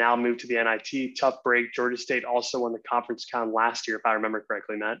 where they'll now move to the NIT. Tough break. Georgia State also won the conference crown last year, if I remember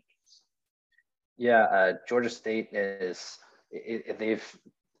correctly, Matt. Yeah, Georgia State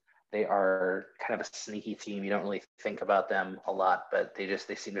they are kind of a sneaky team. You don't really think about them a lot, but they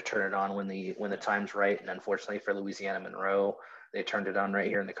seem to turn it on when the time's right. And unfortunately for Louisiana Monroe, they turned it on right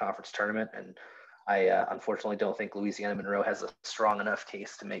here in the conference tournament. And I unfortunately don't think Louisiana Monroe has a strong enough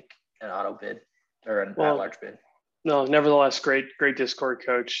case to make an auto bid or an at-large bid. No, nevertheless, great Discord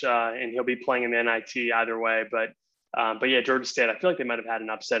coach, and he'll be playing in the NIT either way. But yeah, Georgia State, I feel like they might have had an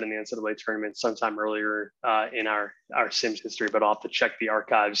upset in the NCAA tournament sometime earlier in our Sims history, but I'll have to check the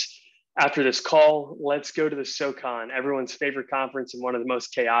archives after this call. Let's go to the SoCon, everyone's favorite conference and one of the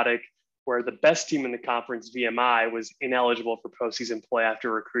most chaotic, where the best team in the conference, VMI, was ineligible for postseason play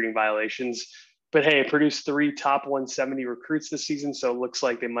after recruiting violations. But hey, it produced 3 top 170 recruits this season, so it looks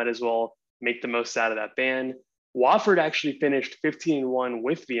like they might as well make the most out of that ban. Wofford actually finished 15-1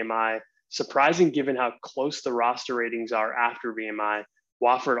 with VMI, surprising given how close the roster ratings are after VMI.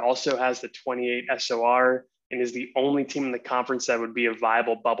 Wofford also has the 28 SOR and is the only team in the conference that would be a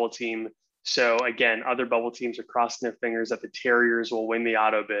viable bubble team. So again, other bubble teams are crossing their fingers that the Terriers will win the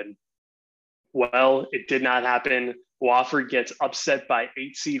auto bid. Well, it did not happen. Wofford gets upset by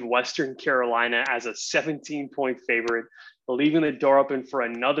 8 seed Western Carolina as a 17-point favorite, leaving the door open for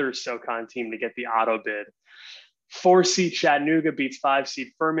another SoCon team to get the auto bid. 4 seed Chattanooga beats 5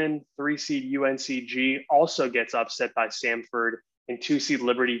 seed Furman. 3 seed UNCG also gets upset by Samford, and 2 seed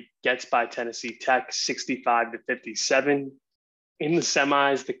Liberty gets by Tennessee Tech 65-57. In the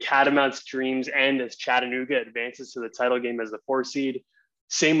semis, the Catamounts' dreams end as Chattanooga advances to the title game as the 4 seed.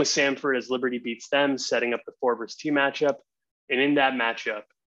 Same with Samford as Liberty beats them, setting up the 4 versus 2 matchup. And in that matchup,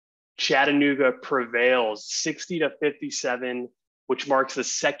 Chattanooga prevails 60-57, which marks the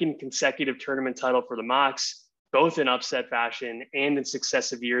 2nd consecutive tournament title for the Mocs, both in upset fashion and in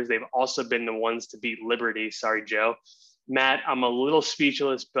successive years. They've also been the ones to beat Liberty. Sorry, Joe. Matt, I'm a little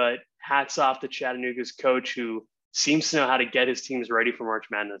speechless, but hats off to Chattanooga's coach, who seems to know how to get his teams ready for March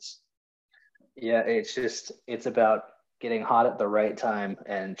Madness. Yeah, it's about getting hot at the right time,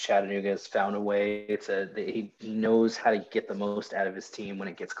 and Chattanooga has found a way he knows how to get the most out of his team when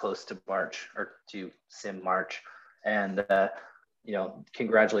it gets close to March, or to Sim March. And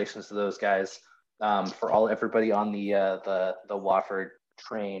congratulations to those guys. For everybody on the Wofford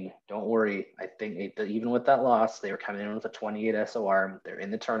train, don't worry. I think even with that loss, they were coming in with a 28 SOR. They're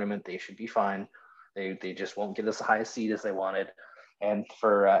in the tournament. They should be fine. They just won't get us a high seed as they wanted. And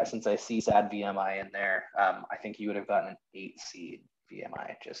since I see sad VMI in there, I think you would have gotten an 8 seed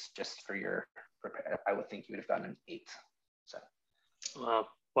VMI just for your prepare. I would think you would have gotten an 8. So.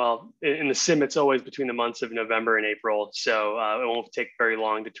 Well, in the sim, it's always between the months of November and April. So it won't take very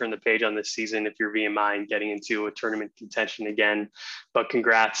long to turn the page on this season if you're VMI and getting into a tournament contention again. But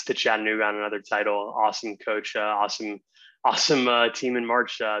congrats to Chattanooga on another title. Awesome coach, awesome team in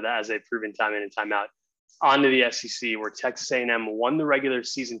March that as they've proven time in and time out. On to the SEC, where Texas A&M won the regular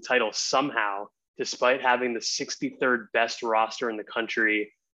season title somehow, despite having the 63rd best roster in the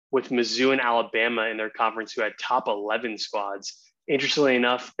country, with Mizzou and Alabama in their conference, who had top 11 squads. Interestingly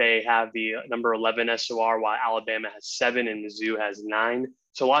enough, they have the number 11 SOR, while Alabama has 7 and Mizzou has 9.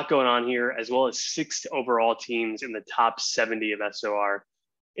 So a lot going on here, as well as 6 overall teams in the top 70 of SOR.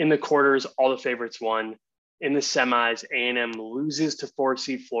 In the quarters, all the favorites won. In the semis, A&M loses to 4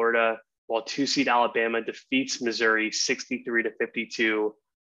 seed Florida, while 2 seed Alabama defeats Missouri 63-52.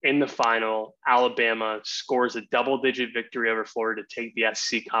 In the final, Alabama scores a double-digit victory over Florida to take the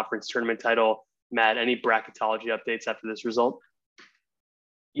SEC Conference Tournament title. Matt, any bracketology updates after this result?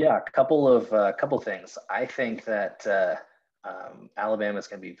 Yeah, a couple things. I think that Alabama is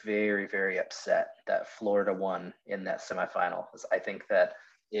going to be very, very upset that Florida won in that semifinal. I think that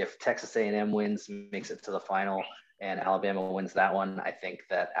if Texas A&M wins, makes it to the final, and Alabama wins that one, I think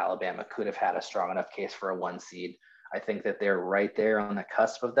that Alabama could have had a strong enough case for a 1 seed. I think that they're right there on the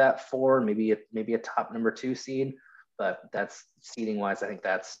cusp of that 4, maybe a top number 2 seed, but that's seeding wise. I think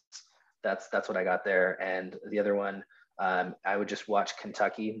that's what I got there. And the other one, I would just watch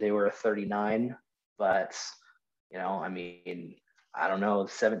Kentucky. They were a 39, but I don't know,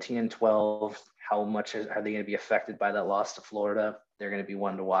 17-12. How much are they going to be affected by that loss to Florida? They're going to be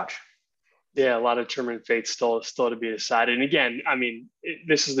one to watch. Yeah, a lot of tournament fates still to be decided. And again,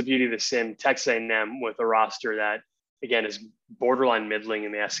 this is the beauty of the sim. Texas A&M with a roster that again, is borderline middling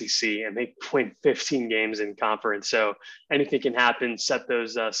in the SEC, and they win 15 games in conference. So anything can happen. Set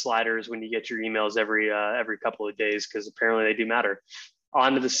those sliders when you get your emails every couple of days, because apparently they do matter.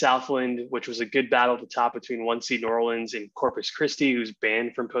 On to the Southland, which was a good battle at the top between 1 seed New Orleans and Corpus Christi, who's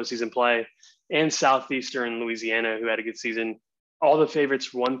banned from postseason play, and Southeastern Louisiana, who had a good season. All the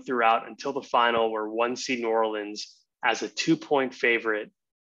favorites won throughout until the final, where 1 seed New Orleans, as a 2-point favorite,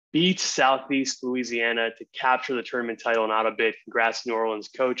 beats Southeast Louisiana to capture the tournament title and auto bid. Congrats, New Orleans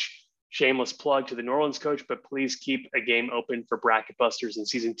coach. Shameless plug to the New Orleans coach, but please keep a game open for Bracket Busters in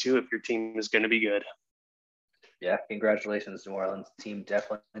season 2 if your team is going to be good. Yeah, congratulations, New Orleans. The team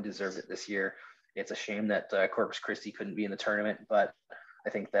definitely deserved it this year. It's a shame that Corpus Christi couldn't be in the tournament, but I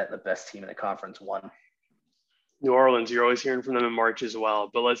think that the best team in the conference won. New Orleans, you're always hearing from them in March as well.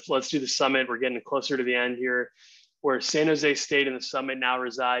 But let's do the Summit. We're getting closer to the end here, where San Jose State in the Summit now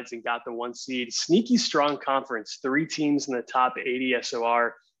resides and got the 1 seed. Sneaky strong conference, 3 teams in the top 80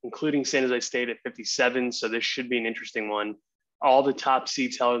 SOR, including San Jose State at 57. So this should be an interesting one. All the top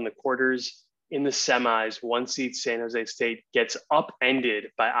seeds held in the quarters. In the semis, 1 seed San Jose State gets upended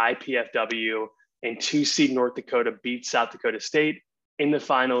by IPFW, and 2 seed North Dakota beats South Dakota State. In the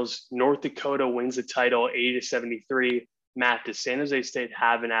finals, North Dakota wins the title 80-73. Matt, does San Jose State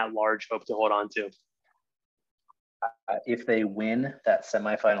have an at-large hope to hold on to? If they win that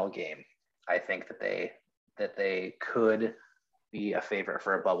semifinal game, I think that they could be a favorite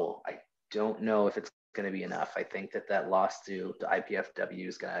for a bubble. I don't know if it's going to be enough. I think that loss to IPFW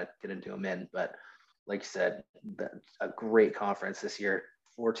is going to do them in. But like you said, a great conference this year.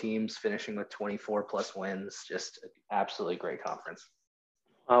 4 teams finishing with 24 plus wins. Just an absolutely great conference.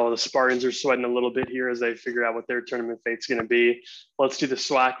 Oh, the Spartans are sweating a little bit here as they figure out what their tournament fate's going to be. Let's do the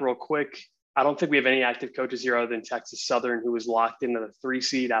SWAC real quick. I don't think we have any active coaches here other than Texas Southern, who was locked into the 3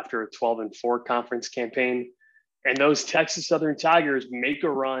 seed after a 12-4 conference campaign. And those Texas Southern Tigers make a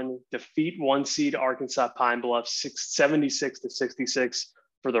run, defeat 1 seed Arkansas Pine Bluff 76-66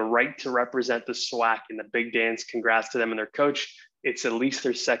 for the right to represent the SWAC in the big dance. Congrats to them and their coach. It's at least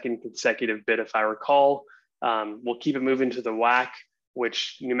their 2nd consecutive bid, if I recall. We'll keep it moving to the WAC,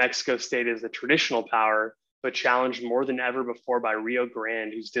 which New Mexico State is the traditional power, but challenged more than ever before by Rio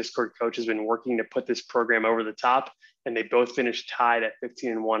Grande, whose Discord coach has been working to put this program over the top. And they both finished tied at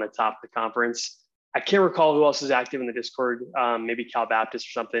 15-1 atop the conference. I can't recall who else is active in the Discord, maybe Cal Baptist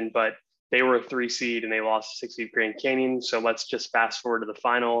or something, but they were a 3 seed and they lost 6 seed Grand Canyon. So let's just fast forward to the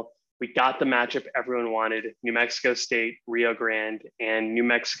final. We got the matchup everyone wanted: New Mexico State, Rio Grande, and New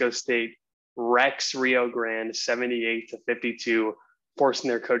Mexico State wrecks Rio Grande 78-52, forcing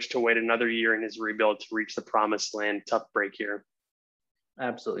their coach to wait another year in his rebuild to reach the promised land. Tough break here.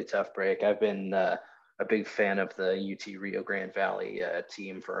 Absolutely tough break. I've been a big fan of the UT Rio Grande Valley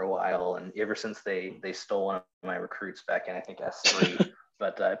team for a while, and ever since they stole one of my recruits back in, I think, S3.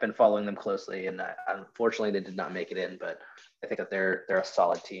 But I've been following them closely, and unfortunately they did not make it in, but I think that they're a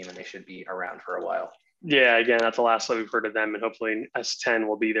solid team and they should be around for a while. Yeah, again, that's the last time we've heard of them, and hopefully S10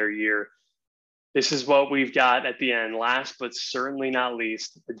 will be their year. This is what we've got at the end. Last but certainly not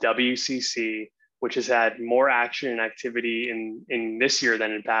least, the WCC, which has had more action and activity in this year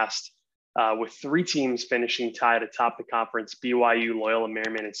than in past, with 3 teams finishing tied atop the conference: BYU, Loyola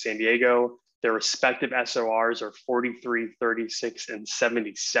Marymount, and San Diego. Their respective SORs are 43, 36, and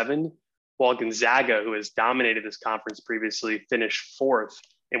 77, while Gonzaga, who has dominated this conference previously, finished 4th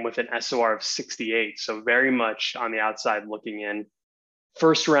and with an SOR of 68. So very much on the outside looking in.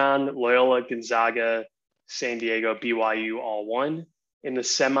 First round, Loyola, Gonzaga, San Diego, BYU all won. In the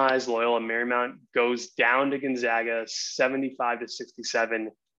semis, Loyola Marymount goes down to Gonzaga 75-67,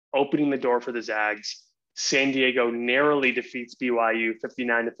 opening the door for the Zags. San Diego narrowly defeats BYU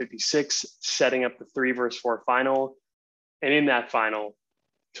 59-56, setting up the 3-4 final. And in that final,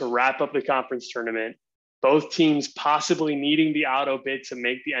 to wrap up the conference tournament, both teams possibly needing the auto bid to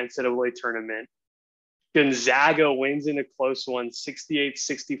make the NCAA tournament, Gonzaga wins in a close one,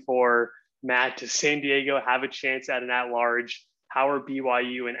 68-64. Matt, does San Diego have a chance at an at-large? How are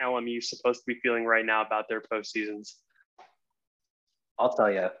BYU and LMU supposed to be feeling right now about their postseasons? I'll tell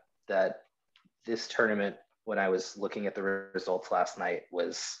you that this tournament, when I was looking at the results last night,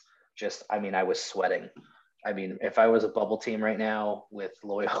 was just, I was sweating. If I was a bubble team right now with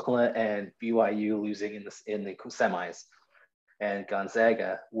Loyola and BYU losing in the semis and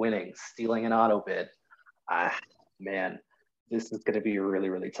Gonzaga winning, stealing an auto bid, man, this is going to be really,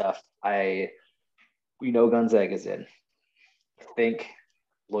 really tough. We know Gonzaga's in. I think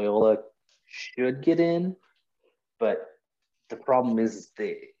Loyola should get in, but the problem is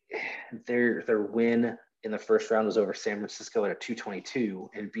their win in the first round was over San Francisco at a 222,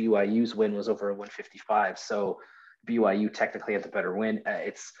 and BYU's win was over a 155. So BYU technically had the better win.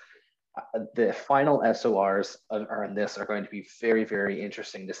 It's the final SORs are going to be very, very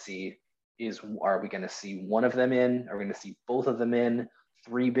interesting to see. Are we going to see one of them in? Are we going to see both of them in?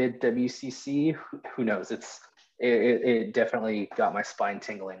 3-bid WCC? Who knows? It definitely got my spine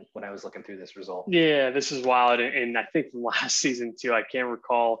tingling when I was looking through this result. Yeah, this is wild. And I think from last season too, I can't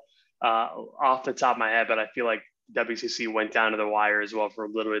recall off the top of my head, but I feel like WCC went down to the wire as well for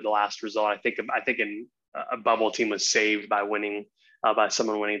literally the last result. I think a bubble team was saved by winning, by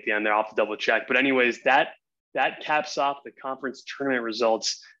someone winning at the end there. I'll have to double check. But anyways, that caps off the conference tournament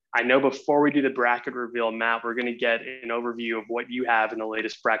results. I know before we do the bracket reveal, Matt, we're going to get an overview of what you have in the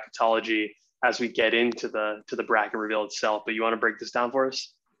latest bracketology as we get into the bracket reveal itself. But you want to break this down for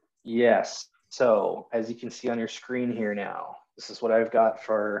us? Yes. So as you can see on your screen here now, this is what I've got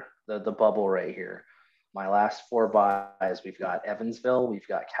for the bubble right here. My last 4 buys, we've got Evansville, we've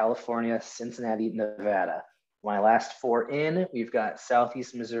got California, Cincinnati, Nevada. My last 4 in, we've got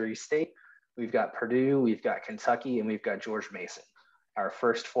Southeast Missouri State, we've got Purdue, we've got Kentucky, and we've got George Mason. Our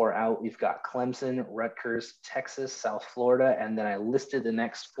first 4 out, we've got Clemson, Rutgers, Texas, South Florida, and then I listed the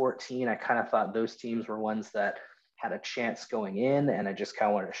next 14. I kind of thought those teams were ones that had a chance going in, and I just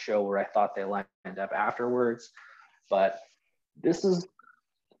kind of wanted to show where I thought they lined up afterwards. But this is,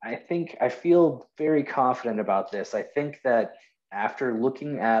 I feel very confident about this. I think that after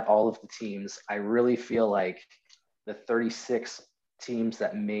looking at all of the teams, I really feel like the 36 teams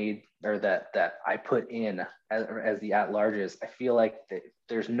that made, or that I put in as the at-larges, I feel like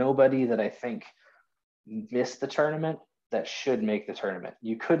there's nobody that I think missed the tournament that should make the tournament.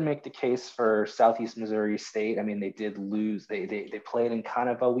 You could make the case for Southeast Missouri State. I mean, they did lose. They played in kind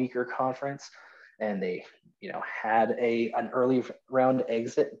of a weaker conference, and they had an early round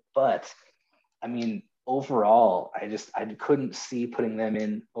exit. But I mean, overall, I couldn't see putting them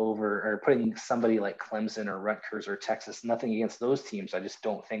in over, or putting somebody like Clemson or Rutgers or Texas. Nothing against those teams. I just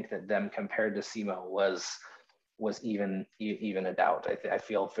don't think that them compared to SEMO was even a doubt. I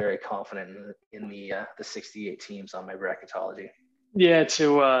feel very confident in the 68 teams on my bracketology. Yeah,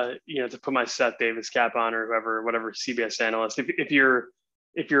 to put my Seth Davis cap on, or whatever CBS analyst, if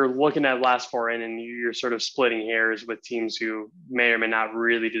you're looking at last 4 in and you're sort of splitting hairs with teams who may or may not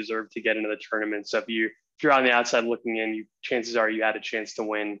really deserve to get into the tournament. So if you're on the outside looking in, chances are you had a chance to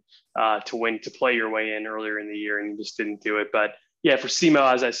win, to play your way in earlier in the year, and you just didn't do it. But yeah, for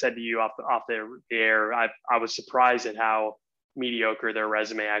SEMO, as I said to you off the air, I was surprised at how mediocre their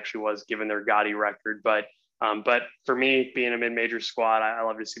resume actually was given their gaudy record. But for me, being a mid-major squad, I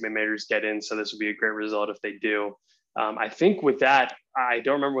love to see mid-majors get in. So this would be a great result if they do. I think with that, I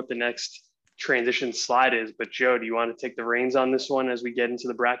don't remember what the next transition slide is, but Joe, do you want to take the reins on this one as we get into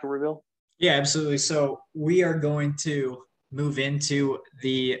the bracket reveal? Yeah, absolutely. So we are going to move into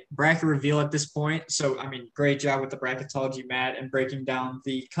the bracket reveal at this point. So, I mean, great job with the bracketology, Matt, and breaking down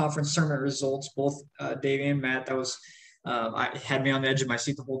the conference tournament results, both Dave and Matt. That was, I had me on the edge of my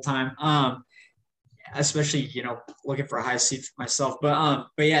seat the whole time. Especially, looking for a high seat for myself. But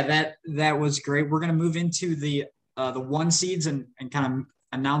yeah, that was great. We're going to move into the 1 seeds and kind of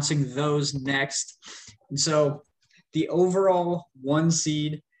announcing those next. And so the overall 1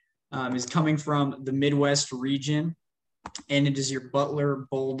 seed is coming from the Midwest region, and it is your Butler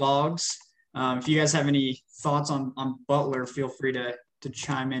Bulldogs. If you guys have any thoughts on Butler, feel free to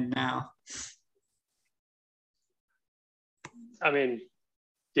chime in now. I mean,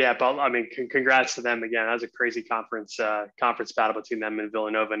 yeah, but congrats to them again. That was a crazy conference battle between them and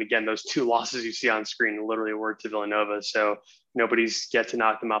Villanova. And again, those 2 losses you see on screen literally were to Villanova. So nobody's get to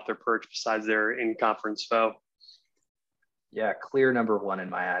knock them off their perch besides their in-conference foe. Yeah, clear number 1 in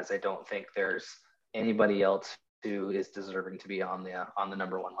my eyes. I don't think there's anybody else who is deserving to be on the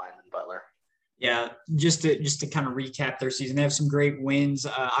number 1 line than Butler. Yeah, just to kind of recap their season, they have some great wins.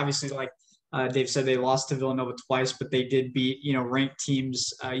 Obviously, like Dave said, they lost to Villanova twice, but they did beat ranked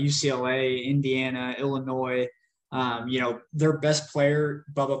teams, UCLA, Indiana, Illinois. Their best player,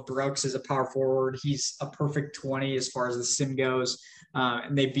 Bubba Brooks, is a power forward. He's a perfect 20 as far as the sim goes.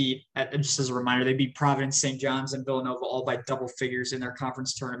 And they beat, just as a reminder, they beat Providence, St. John's, and Villanova all by double figures in their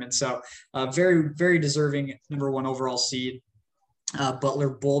conference tournament. So very, very deserving number 1 overall seed,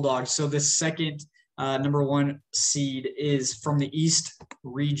 Butler Bulldogs. So the second number 1 seed is from the East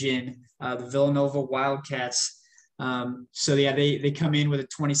region, the Villanova Wildcats. So yeah, they come in with a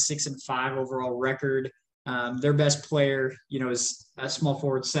 26-5 overall record. Their best player, is a small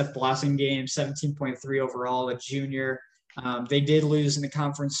forward, Seth Blossomgame, 17.3 overall, a junior. They did lose in the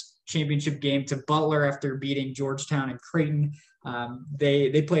conference championship game to Butler after beating Georgetown and Creighton.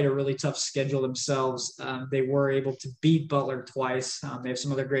 They played a really tough schedule themselves. They were able to beat Butler twice. They have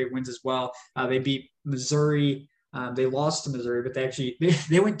some other great wins as well. They beat Missouri, They lost to Missouri, but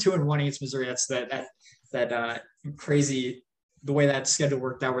they went 2-1 against Missouri. That's that crazy the way that schedule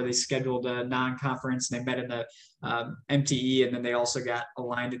worked out, where they scheduled a non-conference and they met in the MTE, and then they also got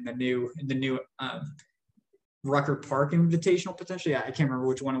aligned in the new Rucker Park Invitational potentially. I can't remember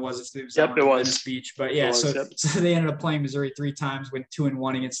which one it was. If it was yep, it was Venice Beach, but yeah. So they ended up playing Missouri 3 times, went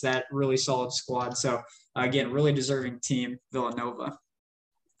 2-1 against that really solid squad. So again, really deserving team, Villanova.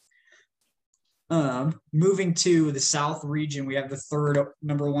 Moving to the South region, we have the third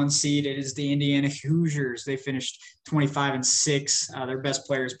number 1 seed. It is the Indiana Hoosiers. They finished 25-6. Their best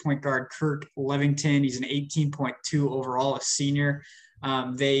player is point guard Kirk Levington. He's an 18.2 overall, a senior.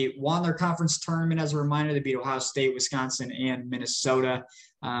 They won their conference tournament. As a reminder, they beat Ohio State, Wisconsin, and Minnesota.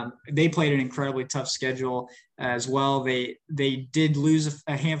 They played an incredibly tough schedule as well. They did lose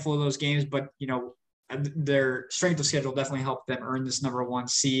a handful of those games, but their strength of schedule definitely helped them earn this number 1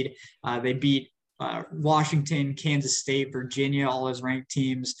 seed. They beat Washington, Kansas State, Virginia, all those ranked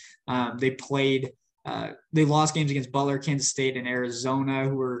teams. They lost games against Butler, Kansas State, and Arizona,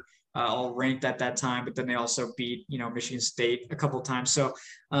 who were all ranked at that time, but then they also beat, Michigan State a couple of times. So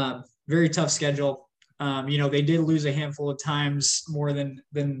very tough schedule. They did lose a handful of times, more than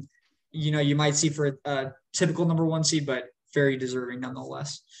you might see for a typical number 1 seed, but very deserving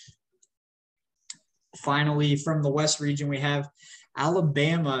nonetheless. Finally, from the West region, we have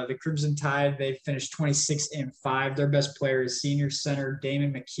Alabama, the Crimson Tide. They finished 26-5. Their best player is senior center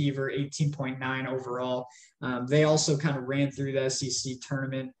Damon McKeever, 18.9 overall. They also kind of ran through the SEC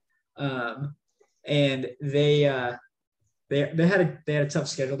tournament, and they had a tough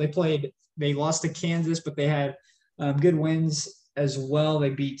schedule. They lost to Kansas, but they had good wins as well.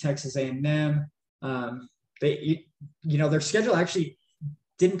 They beat Texas A&M. Their schedule actually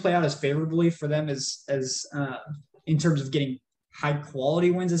didn't play out as favorably for them as in terms of getting high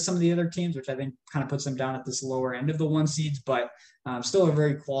quality wins as some of the other teams, which I think kind of puts them down at this lower end of the 1 seeds, but still a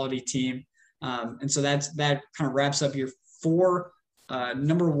very quality team. And so that kind of wraps up your 4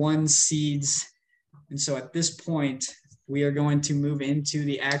 number 1 seeds. And so at this point, we are going to move into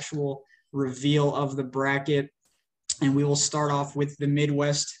the actual reveal of the bracket, and we will start off with the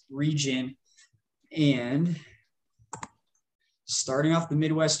Midwest region. And starting off the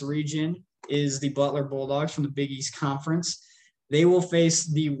Midwest region is the Butler Bulldogs from the Big East Conference. They will face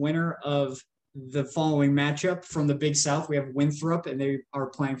the winner of the following matchup. From the Big South, we have Winthrop, and they are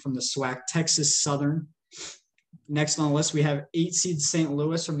playing from the SWAC, Texas Southern. Next on the list, we have 8 seed St.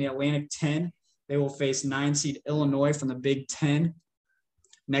 Louis from the Atlantic 10. They will face 9 seed Illinois from the Big 10.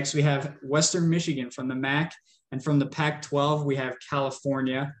 Next, we have Western Michigan from the MAC. And from the Pac-12, we have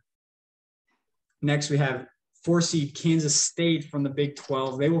California. Next, we have 4 seed Kansas State from the Big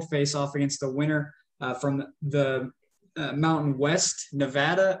 12. They will face off against the winner from the Mountain West,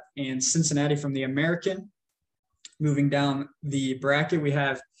 Nevada, and Cincinnati from the American. Moving down the bracket, we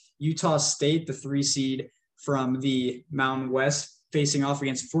have Utah State, the 3 seed from the Mountain West, facing off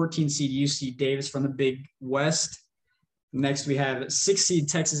against 14 seed UC Davis from the Big West. Next, we have 6 seed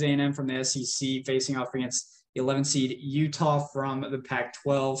Texas A&M from the SEC, facing off against 11 seed Utah from the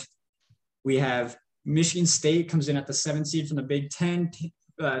Pac-12. We have Michigan State comes in at the 7 seed from the Big 10,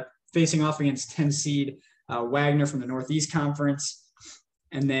 facing off against 10 seed Wagner from the Northeast Conference.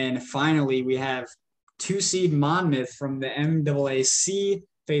 And then finally, we have 2 seed Monmouth from the MAAC,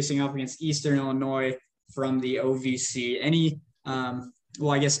 facing off against Eastern Illinois from the OVC.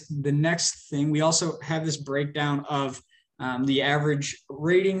 I guess the next thing, we also have this breakdown of the average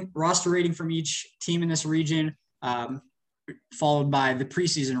roster rating from each team in this region, followed by the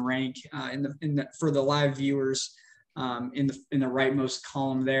preseason rank for the live viewers in the rightmost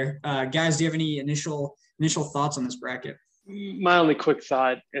column there. Guys, do you have any initial thoughts on this bracket? My only quick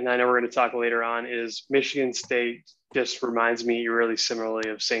thought, and I know we're going to talk later on, is Michigan State just reminds me really similarly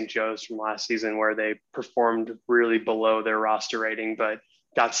of St. Joe's from last season, where they performed really below their roster rating, but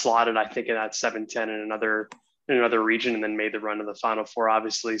got slotted, I think, in that 7-10 in another region, and then made the run to the Final Four,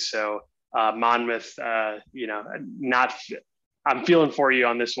 obviously. So Monmouth, I'm feeling for you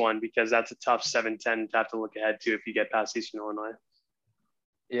on this one, because that's a tough 7-10 to have to look ahead to if you get past Eastern Illinois.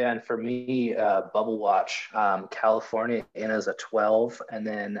 Yeah, and for me, bubble watch, California in as a 12, and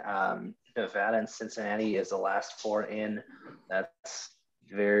then Nevada and Cincinnati is the last 4 in. That's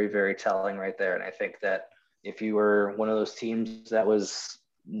very, very telling right there. And I think that if you were one of those teams that was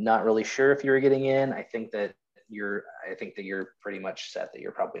not really sure if you were getting in, I think that you're pretty much set that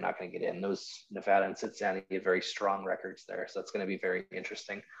you're probably not going to get in. Those Nevada and Cincinnati have very strong records there, so that's going to be very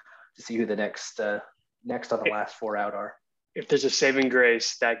interesting to see who the next on the last 4 out are. If there's a saving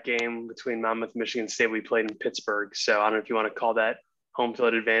grace, that game between Monmouth and Michigan State, we played in Pittsburgh. So I don't know if you want to call that home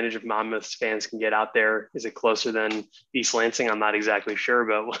field advantage if Monmouth's fans can get out there. Is it closer than East Lansing? I'm not exactly sure,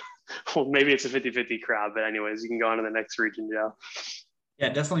 but well, maybe it's a 50-50 crowd. But anyways, you can go on to the next region, Joe. Yeah,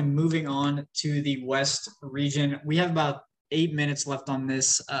 definitely moving on to the West region. We have about 8 minutes left on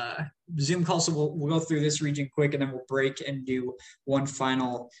this Zoom call, so we'll go through this region quick, and then we'll break and do one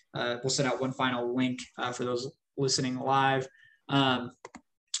final. We'll send out one final link for those listening live.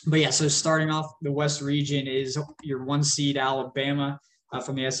 But yeah, so starting off, the West region is your 1 seed Alabama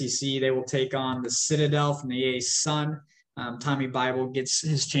from the SEC. They will take on the Citadel from the AA Sun. Tommy Bible gets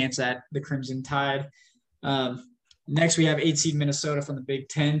his chance at the Crimson Tide. Next, we have 8 seed Minnesota from the Big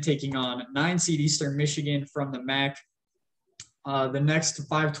Ten taking on 9 seed Eastern Michigan from the MAC. The next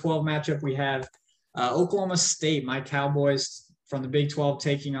 5-12 matchup, we have Oklahoma State, my Cowboys from the Big 12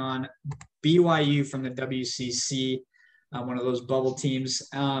 taking on BYU from the WCC, one of those bubble teams.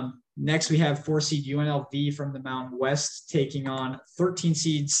 Next, we have 4 seed UNLV from the Mountain West taking on 13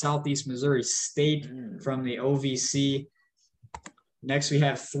 seed Southeast Missouri State from the OVC. Next, we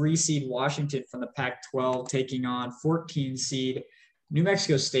have 3 seed Washington from the Pac-12 taking on 14 seed New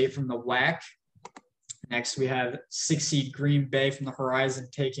Mexico State from the WAC. Next, we have 6 seed Green Bay from the Horizon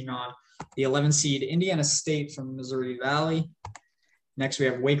taking on the 11 seed Indiana State from Missouri Valley. Next, we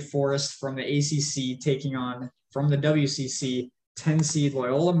have Wake Forest from the ACC taking on, from the WCC, 10 seed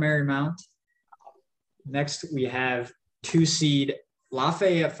Loyola Marymount. Next, we have 2 seed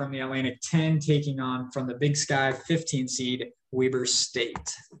Lafayette from the Atlantic 10 taking on, from the Big Sky, 15 seed Weber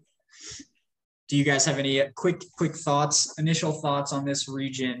State. Do you guys have any quick thoughts, initial thoughts on this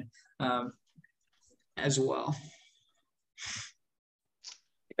region as well?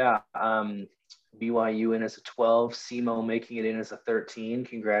 Yeah, BYU in as a 12, SEMO making it in as a 13.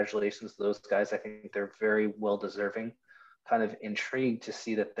 Congratulations to those guys. I think they're very well deserving. Kind of intrigued to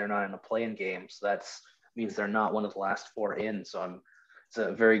see that they're not in a play-in game. So that means they're not one of the last 4 in. So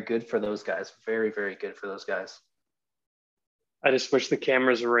it's very good for those guys. Very, very good for those guys. I just wish the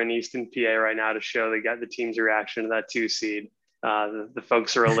cameras were in Easton, PA right now to show the team's reaction to that 2 seed. The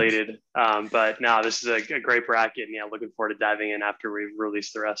folks are elated. But no, this is a great bracket. And yeah, looking forward to diving in after we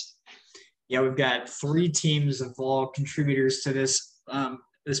release the rest. Yeah, we've got 3 teams of all contributors to this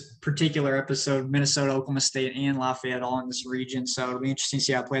this particular episode: Minnesota, Oklahoma State, and Lafayette, all in this region. So it'll be interesting to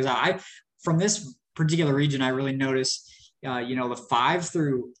see how it plays out. From this particular region, I really noticed, the 5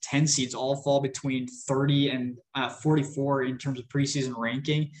 through 10 seeds all fall between 30 and 44 in terms of preseason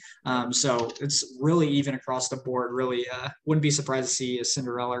ranking. So it's really even across the board. Really, wouldn't be surprised to see a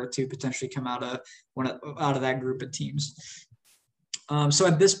Cinderella or 2 potentially come out of that group of teams. So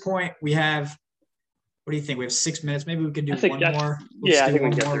at this point, we have, what do you think? We have 6 minutes. Maybe we could do one more. I think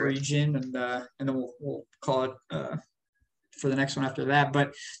one more region, and then we'll call it for the next one after that.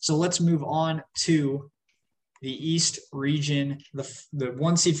 But so let's move on to the East region. The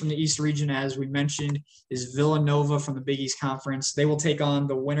 1 seed from the East region, as we mentioned, is Villanova from the Big East Conference. They will take on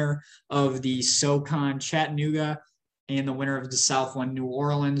the winner of the SoCon Chattanooga and the winner of the South one, New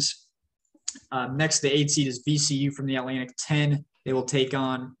Orleans. Next, the 8 seed is VCU from the Atlantic 10. They will take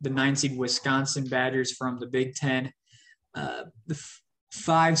on the 9 seed Wisconsin Badgers from the Big Ten. The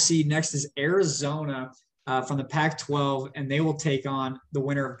 5 seed next is Arizona from the Pac-12, and they will take on the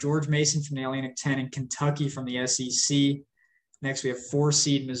winner of George Mason from the Atlantic 10 and Kentucky from the SEC. Next, we have 4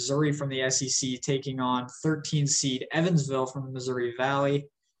 seed Missouri from the SEC taking on 13 seed Evansville from the Missouri Valley.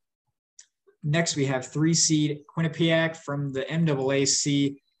 Next, we have 3 seed Quinnipiac from the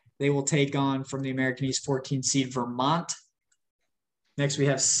MAAC. They will take on, from the American East, 14 seed Vermont. Next, we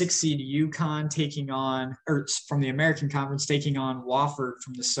have 6 seed UConn taking on, or from the American Conference, taking on Wofford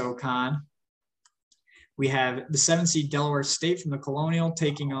from the SoCon. We have the 7 seed Delaware State from the Colonial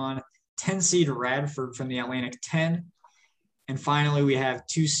taking on 10 seed Radford from the Atlantic 10. And finally, we have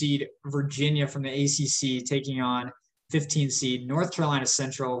 2 seed Virginia from the ACC taking on 15 seed North Carolina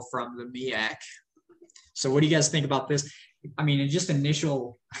Central from the MEAC. So what do you guys think about this? I mean, just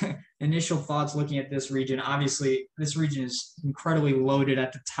initial thoughts looking at this region. Obviously, this region is incredibly loaded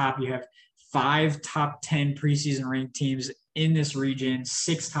at the top. You have 5 top 10 preseason ranked teams in this region,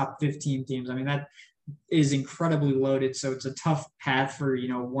 6 top 15 teams. I mean, that is incredibly loaded. So it's a tough path for,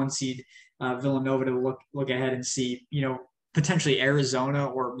 1 seed Villanova to look ahead and see, potentially Arizona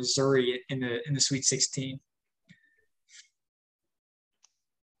or Missouri in the Sweet 16.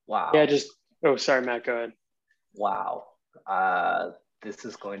 Wow. Yeah, sorry, Matt, go ahead. Wow. This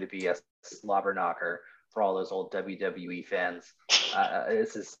is going to be a slobber knocker for all those old WWE fans.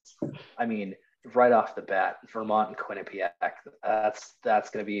 Right off the bat, Vermont and Quinnipiac, that's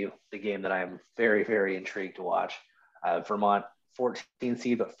going to be the game that I'm very, very intrigued to watch. Vermont, 14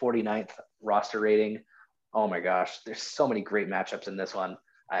 seed, but 49th roster rating. Oh my gosh, there's so many great matchups in this one.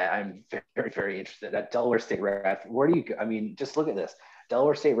 I'm very, very interested. At Delaware State Radford, where do you? I mean, just look at this: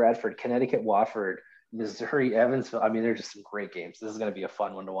 Delaware State Radford, Connecticut Wofford, Missouri Evansville. I mean, there's just some great games. This is going to be a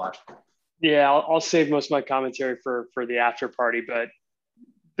fun one to watch. Yeah, I'll save most of my commentary for the after party, but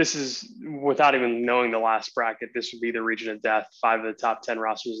this is without even knowing the last bracket. This would be the region of death. 5 of the top 10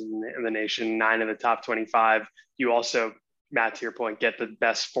 rosters in the nation, 9 of the top 25. You also, Matt, to your point, get the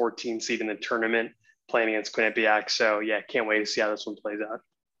best 14 seed in the tournament playing against Quinnipiac. So yeah, can't wait to see how this one plays out.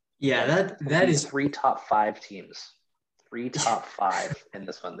 Yeah, that is 3 top 5 teams. 3 top 5 in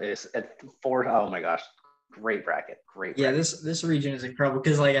this one. There's at 4. Oh my gosh, great bracket. Great bracket. Yeah, this region is incredible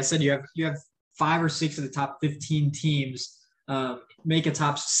because, like I said, you have 5 or 6 of the top 15 teams make a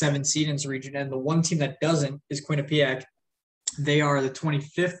top 7 seed in this region, and the one team that doesn't is Quinnipiac. They are the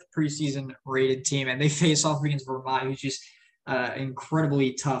 25th preseason rated team, and they face off against Vermont, who's just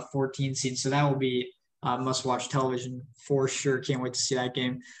incredibly tough 14 seed. So that will be must-watch television for sure. Can't wait to see that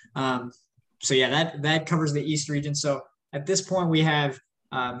game. So yeah, that covers the East region. So at this point, we have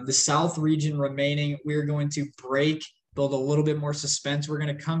the South region remaining. We're going to build a little bit more suspense. We're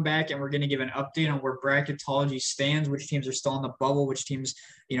going to come back and we're going to give an update on where bracketology stands, which teams are still in the bubble, which teams,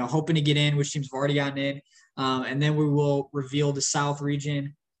 hoping to get in, which teams have already gotten in. And then we will reveal the South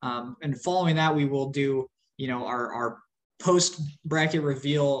region. And following that, we will do, our post-bracket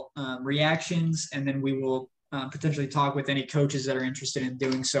reveal reactions, and then we will potentially talk with any coaches that are interested in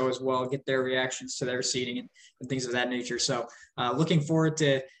doing so as well, get their reactions to their seeding and things of that nature. So looking forward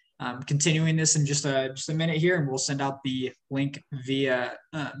to continuing this in just a minute here, and we'll send out the link via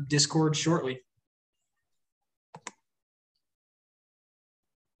Discord shortly.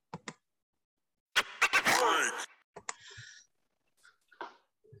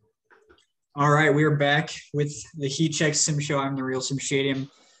 All right, we are back with the Heat Check Sim Show. I'm the real Sim Shady.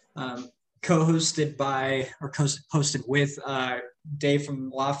 Co-hosted with Dave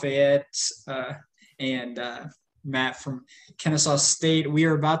from Lafayette and Matt from Kennesaw State. We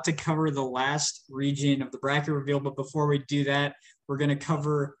are about to cover the last region of the bracket reveal, but before we do that, we're going to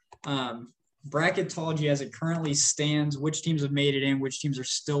cover bracketology as it currently stands, which teams have made it in, which teams are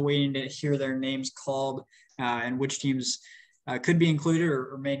still waiting to hear their names called, and which teams could be included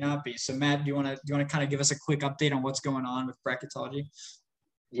or may not be. So Matt, do you want to kind of give us a quick update on what's going on with bracketology?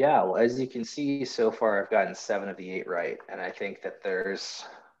 Yeah, well, as you can see so far, I've gotten 7 of the 8 right, and I think that there's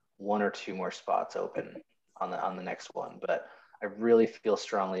 1 or 2 more spots open on the next one. But I really feel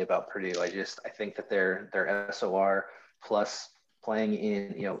strongly about Purdue. I think that their SOR plus playing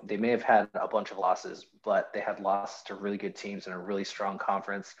in, they may have had a bunch of losses, but they had losses to really good teams in a really strong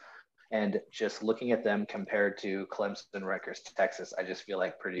conference. And just looking at them compared to Clemson, Rutgers, Texas, I just feel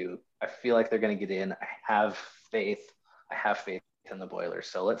like Purdue, I feel like they're going to get in. I have faith in the Boilers.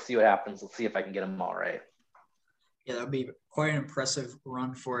 So let's see what happens. Let's see if I can get them all right. Yeah, that would be quite an impressive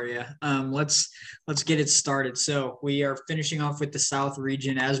run for you. Let's get it started. So we are finishing off with the South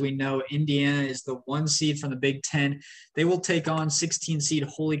region. As we know, Indiana is the 1 seed from the Big Ten. They will take on 16 seed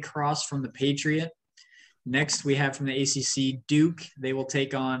Holy Cross from the Patriot. Next, we have from the ACC, Duke. They will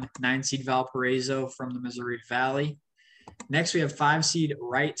take on 9 seed Valparaiso from the Missouri Valley. Next, we have 5 seed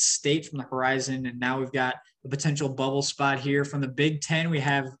Wright State from the Horizon. And now we've got a potential bubble spot here. From the Big Ten, we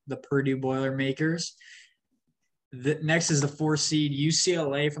have the Purdue Boilermakers. Next is the 4 seed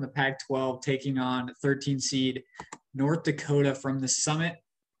UCLA from the Pac-12 taking on 13 seed North Dakota from the Summit.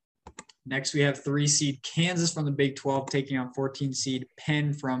 Next, we have 3 seed Kansas from the Big 12 taking on 14 seed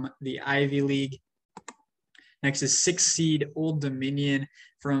Penn from the Ivy League. Next is 6 seed Old Dominion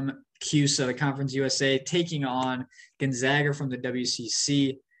from CUSA, the Conference USA, taking on Gonzaga from the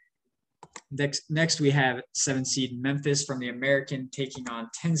WCC. Next we have 7 seed Memphis from the American taking on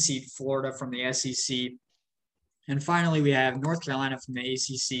 10 seed Florida from the SEC. And finally, we have North Carolina from the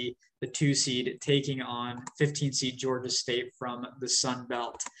ACC, the 2 seed, taking on 15 seed Georgia State from the Sun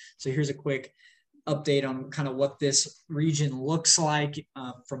Belt. So here's a quick update on kind of what this region looks like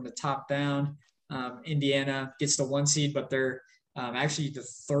from the top down. Indiana gets the 1 seed, but they're actually the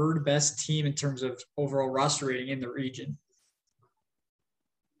 3rd best team in terms of overall roster rating in the region.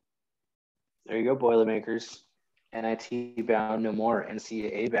 There you go, Boilermakers. NIT bound, no more.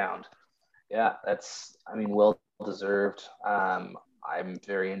 NCAA bound. Yeah, that's, well deserved. I'm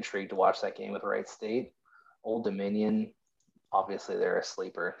very intrigued to watch that game with Wright State. Old Dominion, obviously they're a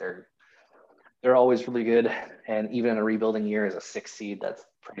sleeper. They're always really good, and even in a rebuilding year as a 6 seed, that's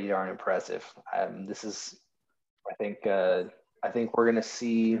pretty darn impressive. This is, I think we're going to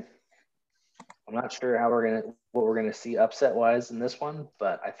see. I'm not sure what we're gonna see upset wise in this one,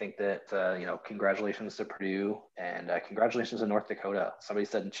 but I think that congratulations to Purdue and congratulations to North Dakota. Somebody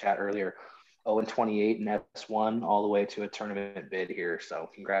said in chat earlier, 0-28 in S1 all the way to a tournament bid here. So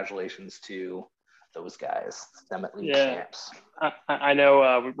congratulations to those guys, Summit League champs. I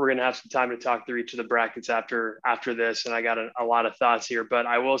know we're going to have some time to talk through each of the brackets after this, and I got a lot of thoughts here. But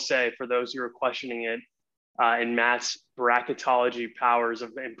I will say, for those who are questioning it, in Matt's bracketology powers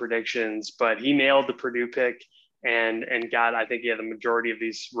and predictions, but he nailed the Purdue pick and got, I think, the majority of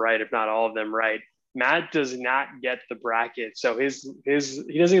these right, if not all of them right. Matt does not get the bracket, so he doesn't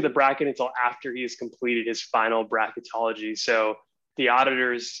get the bracket until after he has completed his final bracketology. So the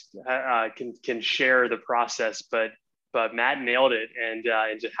auditors can share the process, but Matt nailed it, and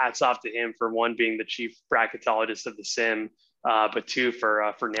just hats off to him for, one, being the chief bracketologist of the sim, but two,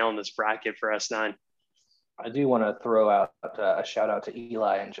 for nailing this bracket for S9. I do want to throw out a shout out to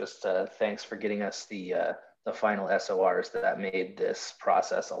Eli and just thanks for getting us the final SORs. That made this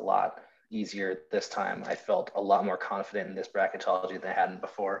process a lot easier this time. I felt a lot more confident in this bracketology than I hadn't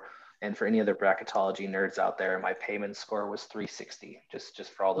before. And for any other bracketology nerds out there, my payment score was 360.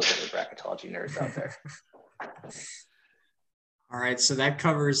 Just for all those other bracketology nerds out there. All right, so that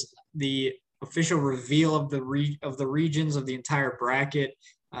covers the official reveal of the regions of the entire bracket.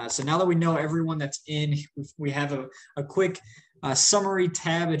 So now that we know everyone that's in, we have a quick summary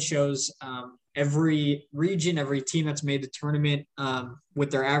tab. It shows every region, every team that's made the tournament with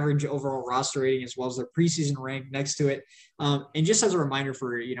their average overall roster rating as well as their preseason rank next to it. And just as a reminder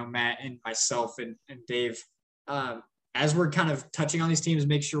for, Matt and myself and Dave, as we're kind of touching on these teams,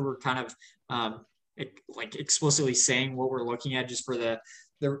 make sure we're kind of explicitly saying what we're looking at, just for the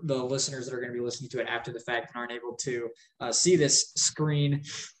listeners that are going to be listening to it after the fact and aren't able to see this screen.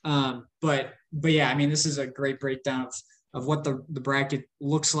 But yeah, I mean, this is a great breakdown of what the bracket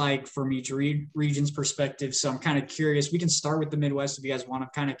looks like from each region's perspective. So I'm kind of curious. We can start with the Midwest if you guys want. I'm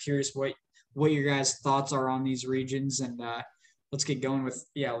kind of curious what your guys' thoughts are on these regions, and let's get going with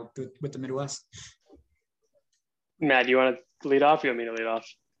the Midwest. Matt, do you want to lead off? You want me to lead off?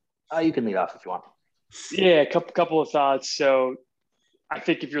 You can lead off if you want. Yeah, a couple of thoughts. So I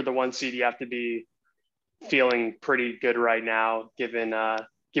think if you're the 1 seed, you have to be feeling pretty good right now, given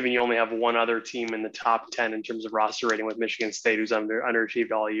you only have one other team in the top 10 in terms of roster rating with Michigan State, who's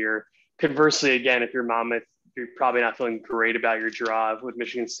underachieved all year. Conversely, again, if you're Monmouth, you're probably not feeling great about your draw with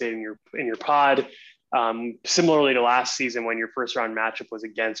Michigan State in your pod. Similarly to last season, when your first round matchup was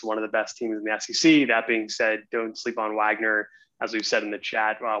against one of the best teams in the SEC. That being said, don't sleep on Wagner. As we've said in the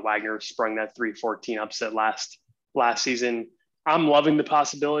chat, Wagner sprung that 3-14 upset last season. I'm loving the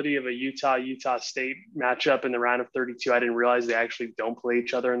possibility of a Utah State matchup in the round of 32. I didn't realize they actually don't play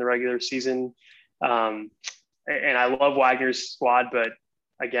each other in the regular season. And I love Wagner's squad, but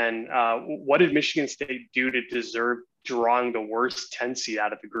again, what did Michigan State do to deserve drawing the worst 10 seed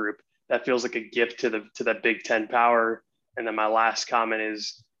out of the group? That feels like a gift to the Big Ten power. And then my last comment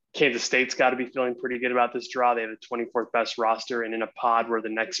is Kansas State's got to be feeling pretty good about this draw. They have the 24th best roster, and in a pod where the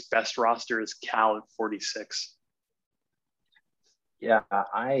next best roster is Cal at 46. Yeah,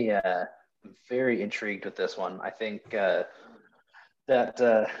 I am very intrigued with this one. I think that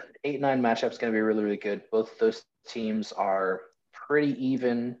 8-9 matchup is going to be really, really good. Both of those teams are pretty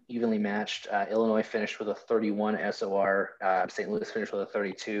evenly matched. Illinois finished with a 31 SOR. St. Louis finished with a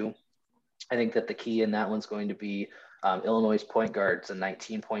 32. I think that the key in that one's going to be Illinois' point guard's a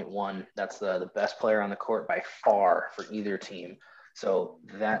 19.1. That's the best player on the court by far for either team. So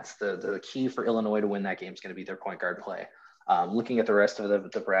that's the key for Illinois to win that game is going to be their point guard play. Looking at the rest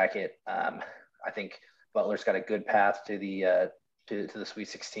of the bracket, I think Butler's got a good path to the Sweet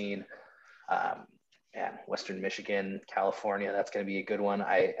 16. And Western Michigan, California, that's going to be a good one.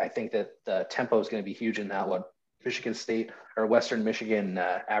 I think that the tempo is going to be huge in that one. Michigan State or Western Michigan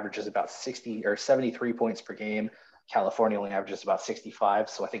averages about 60 or 73 points per game. California only averages about 65.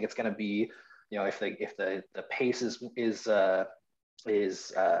 So I think it's going to be, if the pace is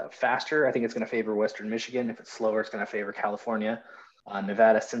faster, I think it's going to favor Western Michigan. If it's slower, it's going to favor California.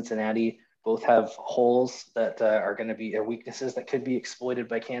 Nevada, Cincinnati both have holes that are going to be weaknesses that could be exploited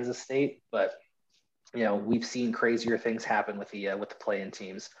by Kansas State. But we've seen crazier things happen with the play-in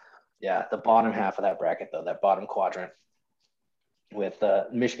teams. Yeah, the bottom half of that bracket, though, that bottom quadrant with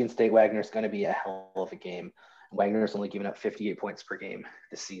Michigan State, Wagner's going to be a hell of a game. Wagner's only given up 58 points per game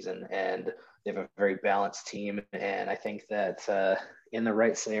this season, and they have a very balanced team. And I think that in the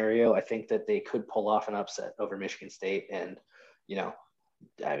right scenario, I think that they could pull off an upset over Michigan State and,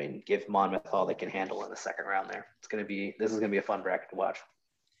 give Monmouth all they can handle in the second round there. This is going to be a fun bracket to watch.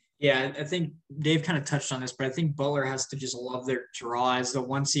 Yeah, I think Dave kind of touched on this, but I think Butler has to just love their draw as the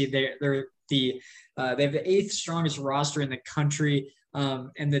 1 seed. They have the 8th strongest roster in the country,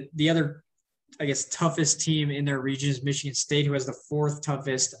 and the other I guess, toughest team in their region is Michigan State, who has the fourth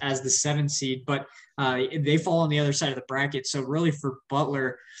toughest as the 7th seed, but they fall on the other side of the bracket. So really for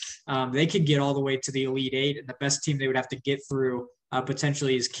Butler, they could get all the way to the Elite Eight, and the best team they would have to get through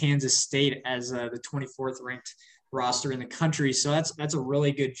potentially is Kansas State as the 24th ranked roster in the country. So that's a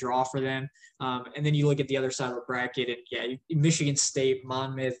really good draw for them. And then you look at the other side of the bracket, and yeah, Michigan State,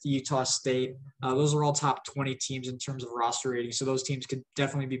 Monmouth, Utah State, those are all top 20 teams in terms of roster rating. So those teams could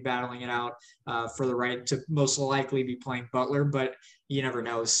definitely be battling it out for the right to most likely be playing Butler, but you never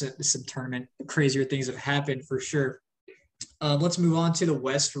know. Some tournament crazier things have happened for sure. Let's move on to the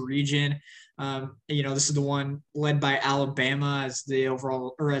West region. This is the one led by Alabama as the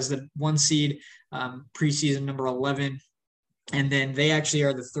overall, or as the 1 seed, preseason number 11. And then they actually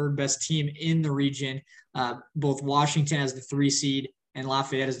are the 3rd best team in the region. Both Washington as the 3 seed and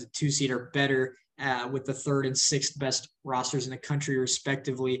Lafayette as the 2 seed are better with the 3rd and 6th best rosters in the country,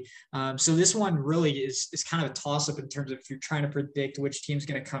 respectively. So this one really is kind of a toss-up in terms of if you're trying to predict which team's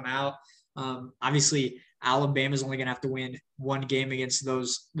going to come out. Obviously, Alabama's only going to have to win 1 game against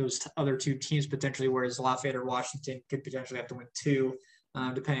those other 2 teams potentially, whereas Lafayette or Washington could potentially have to win 2,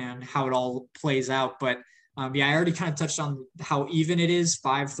 depending on how it all plays out. But I already kind of touched on how even it is,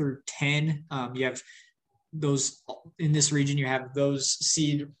 5 through 10. You have those in this region. You have those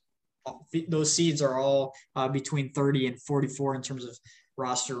seeds are all between 30 and 44 in terms of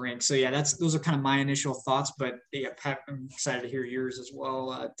roster rank. So yeah, those are kind of my initial thoughts. But yeah, Pat, I'm excited to hear yours as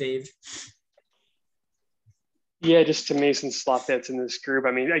well, Dave. Yeah, just to me, since Lafayette's in this group,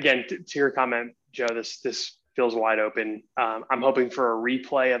 I mean, again, to your comment, Joe, this feels wide open. I'm hoping for a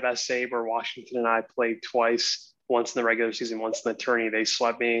replay of S8 where Washington and I played twice, once in the regular season, once in the tourney. They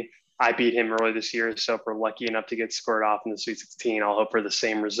swept me. I beat him early this year. So if we're lucky enough to get scored off in the Sweet 16, I'll hope for the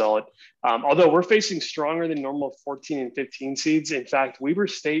same result. Although we're facing stronger than normal 14 and 15 seeds. In fact, Weber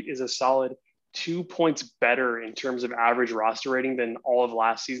State is a solid 2 points better in terms of average roster rating than all of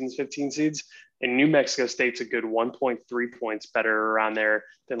last season's 15 seeds. And New Mexico State's a good 1.3 points better around there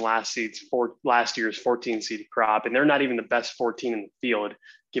than last year's 14 seed crop. And they're not even the best 14 in the field,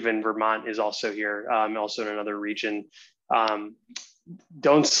 given Vermont is also here, also in another region.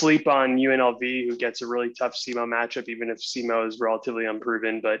 Don't sleep on UNLV, who gets a really tough SEMO matchup, even if SEMO is relatively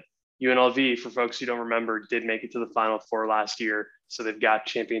unproven. But UNLV, for folks who don't remember, did make it to the Final Four last year. So they've got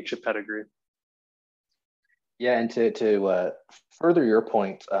championship pedigree. Yeah, and to further your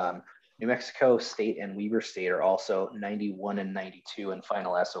point, New Mexico State and Weber State are also 91 and 92 in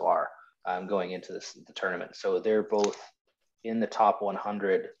final SOR going into the tournament. So they're both in the top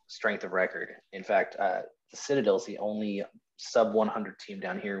 100 strength of record. In fact, the Citadel's the only sub 100 team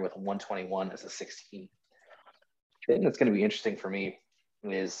down here with 121 as a 16. The thing that's going to be interesting for me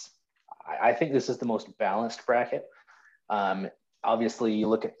is I think this is the most balanced bracket. Obviously, you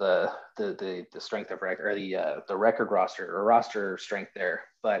look at the strength of record, or the record roster or roster strength there.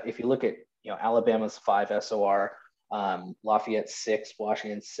 But if you look at Alabama's 5 SOR, Lafayette 6,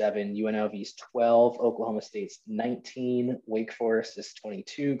 Washington 7, UNLV's 12, Oklahoma State's 19, Wake Forest is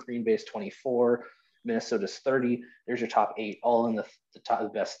 22, Green Bay's 24, Minnesota's 30. There's your top 8, all in the top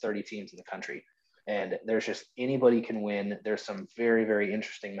of the best 30 teams in the country. And there's just anybody can win. There's some very, very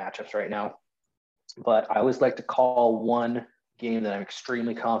interesting matchups right now. But I always like to call one game that I'm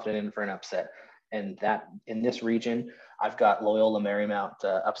extremely confident in for an upset. And that in this region, I've got Loyola Marymount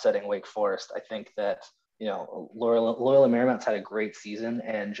upsetting Wake Forest. I think that, Loyola Marymount's had a great season,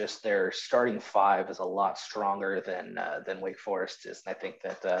 and just their starting 5 is a lot stronger than Wake Forest is. And I think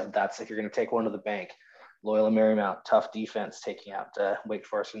that that's, if you're going to take one to the bank, Loyola Marymount, tough defense, taking out Wake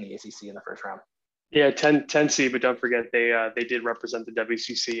Forest in the ACC in the first round. Yeah, 10 seed, but don't forget they did represent the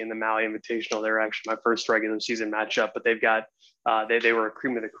WCC in the Maui Invitational. They were actually my first regular season matchup, but they've got they were a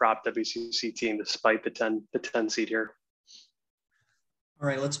cream of the crop WCC team despite the 10 seed here. All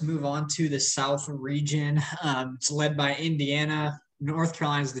right, let's move on to the South region. It's led by Indiana. North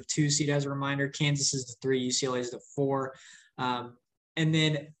Carolina is the 2 seed, as a reminder. Kansas is the 3. UCLA is the 4. And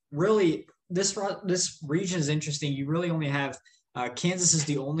then really this region is interesting. You really only have Kansas is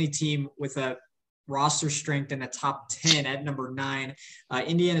the only team with a roster strength in the top 10 at number 9.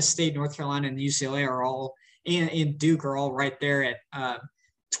 Indiana State, North Carolina, and UCLA are all, and Duke are all right there at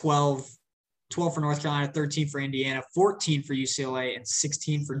 12 for North Carolina, 13 for Indiana, 14 for UCLA, and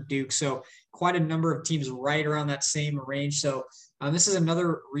 16 for Duke. So quite a number of teams right around that same range. So this is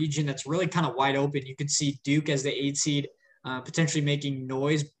another region that's really kind of wide open. You could see Duke as the 8 seed potentially making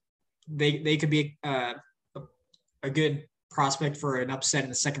noise. They could be a good prospect for an upset in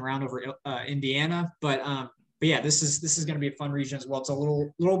the second round over Indiana. But yeah, this is going to be a fun region as well. It's a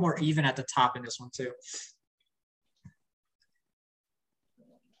little more even at the top in this one too.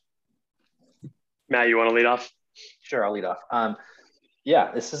 Matt, you want to lead off? Sure, I'll lead off.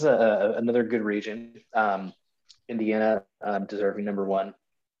 Yeah, this is another good region. Indiana, deserving number one.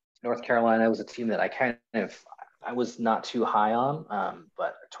 North Carolina was a team that I was not too high on,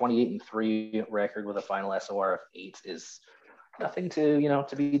 but 28-3 record with a final SOR of 8 is nothing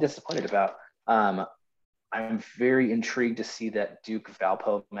to be disappointed about. I'm very intrigued to see that Duke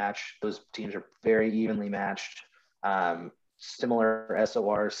Valpo match. Those teams are very evenly matched. Similar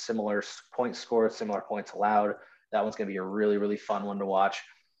SORs, similar point scores, similar points allowed. That one's going to be a really, really fun one to watch.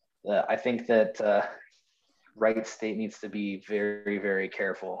 I think that Wright State needs to be very, very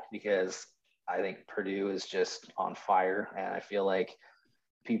careful because I think Purdue is just on fire, and I feel like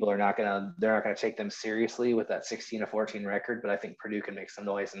they're not gonna take them seriously with that 16-14 record. But I think Purdue can make some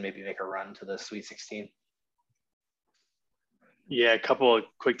noise and maybe make a run to the Sweet 16. Yeah, a couple of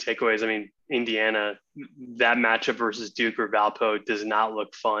quick takeaways. I mean, Indiana, that matchup versus Duke or Valpo does not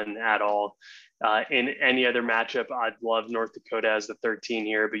look fun at all. In any other matchup, I'd love North Dakota as the 13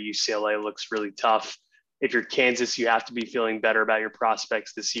 here, but UCLA looks really tough. If you're Kansas, you have to be feeling better about your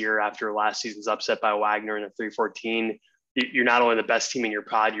prospects this year after last season's upset by Wagner in a 3-14. You're not only the best team in your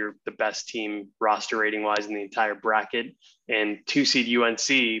pod, you're the best team roster rating wise in the entire bracket. And 2-seed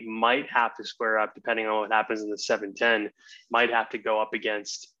UNC might have to square up, depending on what happens in the 7-10, might have to go up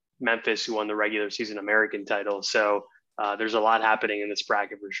against Memphis, who won the regular season American title. So there's a lot happening in this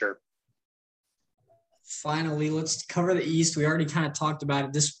bracket for sure. Finally, let's cover the East. We already kind of talked about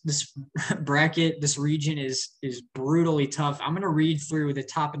it. This bracket, this region is brutally tough. I'm going to read through the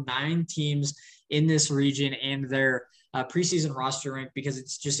top 9 teams in this region and their preseason roster rank because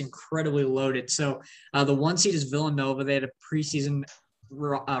it's just incredibly loaded. So the 1 seed is Villanova. They had a preseason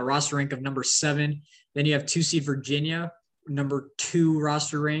roster rank of number 7. Then you have 2 seed Virginia, number 2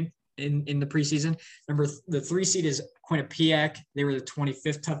 roster rank in the preseason. The 3 seed is Quinnipiac. They were the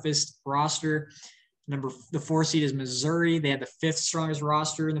 25th toughest roster. The 4 seed is Missouri. They had the 5th strongest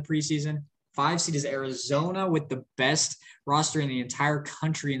roster in the preseason. 5 seed is Arizona with the best roster in the entire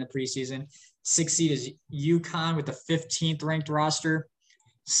country in the preseason. 6 seed is UConn with the 15th ranked roster.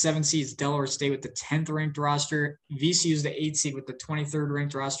 7 seed is Delaware State with the 10th ranked roster. VCU is the 8th seed with the 23rd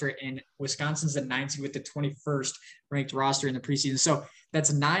ranked roster. And Wisconsin's the 9th seed with the 21st ranked roster in the preseason. So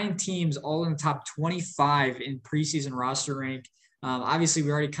that's 9 teams all in the top 25 in preseason roster rank. Obviously,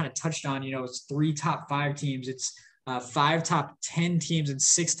 we already kind of touched on, it's 3 top 5 teams. It's 5 top 10 teams and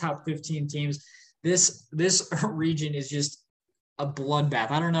 6 top 15 teams. This region is just a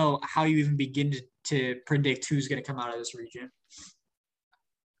bloodbath. I don't know how you even begin to predict who's going to come out of this region.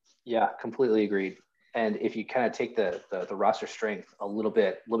 Yeah, completely agreed. And if you kind of take the roster strength a little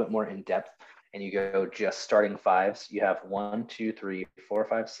bit more in depth and you go just starting 5s, you have 1, 2, 3, 4,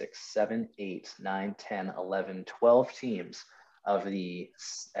 5, 6, 7, 8, 9, 10, 11, 12 teams. Of the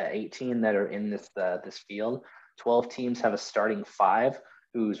 18 that are in this field, 12 teams have a starting 5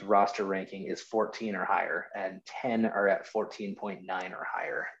 whose roster ranking is 14 or higher, and 10 are at 14.9 or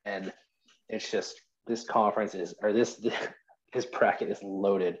higher. And it's just this bracket is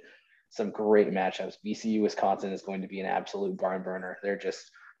loaded. Some great matchups. VCU Wisconsin is going to be an absolute barn burner.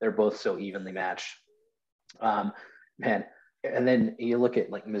 They're both so evenly matched. Man. And then you look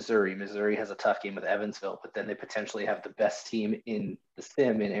at like Missouri. Missouri has a tough game with Evansville, but then they potentially have the best team in the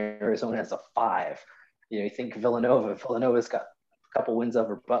Sim, and Arizona has a 5. You think Villanova. Villanova's got a couple wins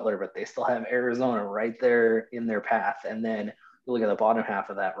over Butler, but they still have Arizona right there in their path. And then you look at the bottom half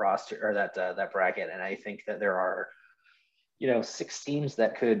of that roster or that bracket, and I think that there are, 6 teams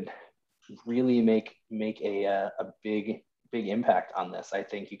that could really make a big impact on this. I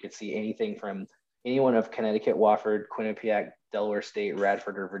think you could see anything from anyone of Connecticut, Wofford, Quinnipiac, Delaware State,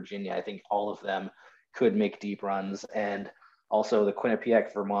 Radford, or Virginia. I think all of them could make deep runs. And also the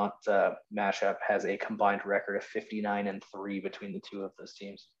Quinnipiac-Vermont matchup has a combined record of 59-3 between the 2 of those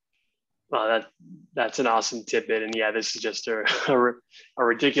teams. Well, that's an awesome tidbit. And yeah, this is just a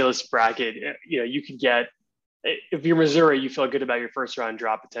ridiculous bracket. You could get, if you're Missouri, you feel good about your first round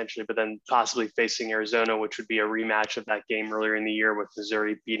drop potentially, but then possibly facing Arizona, which would be a rematch of that game earlier in the year with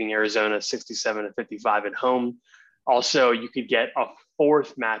Missouri beating Arizona 67-55 at home. Also, you could get a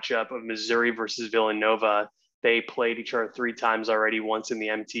 4th matchup of Missouri versus Villanova. They played each other 3 times already, once in the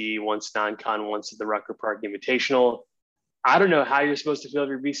MTE, once non-con, once at the Rucker Park Invitational. I don't know how you're supposed to feel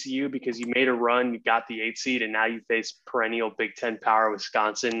for VCU because you made a run, you got the 8th seed, and now you face perennial Big Ten power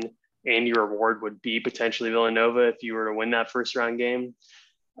Wisconsin, and your reward would be potentially Villanova if you were to win that first round game.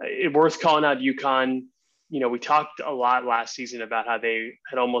 It's worth calling out UConn. We talked a lot last season about how they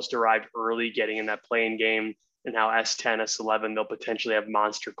had almost arrived early getting in that play-in game and how S10, S11, they'll potentially have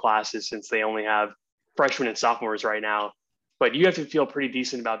monster classes since they only have freshmen and sophomores right now. But you have to feel pretty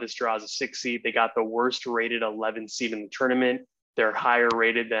decent about this draw as a 6 seed. They got the worst rated 11 seed in the tournament. They're higher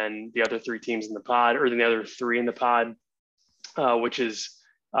rated than the other 3 teams in the pod, or than the other 3 in the pod, which is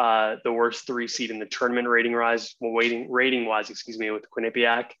the worst 3 seed in the tournament rating wise, with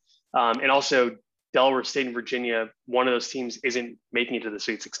Quinnipiac. And also Delaware State and Virginia, one of those teams isn't making it to the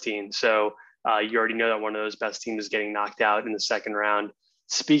Sweet 16. So you already know that one of those best teams is getting knocked out in the second round.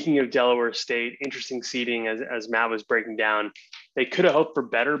 Speaking of Delaware State, interesting seeding as Matt was breaking down. They could have hoped for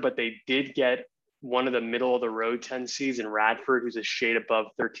better, but they did get one of the middle of the road 10 seeds in Radford, who's a shade above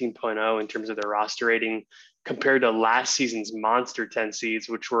 13.0 in terms of their roster rating, compared to last season's monster 10 seeds,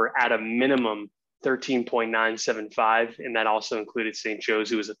 which were at a minimum 13.975. And that also included St. Joe's,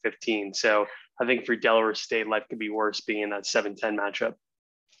 who was a 15. So I think for Delaware State, life could be worse being in that 7-10 matchup.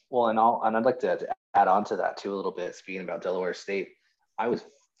 Well, and I'd like to add on to that too a little bit. Speaking about Delaware State, I was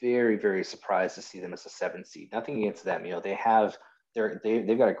very, very surprised to see them as a 7 seed. Nothing against them. You know,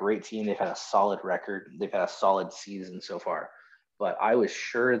 they've got a great team. They've had a solid record. They've had a solid season so far. But I was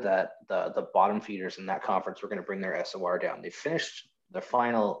sure that the bottom feeders in that conference were going to bring their SOR down. They finished their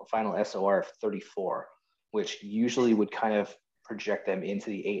final SOR of 34, which usually would kind of project them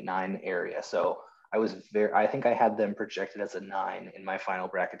into the 8-9 area. So I think I had them projected as a 9 in my final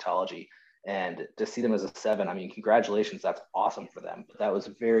bracketology. And to see them as a 7, I mean, congratulations, that's awesome for them. But that was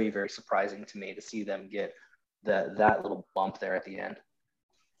very, very surprising to me to see them get that little bump there at the end.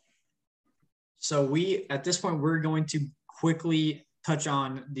 So at this point, we're going to quickly touch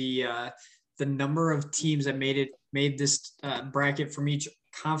on the number of teams that made this bracket from each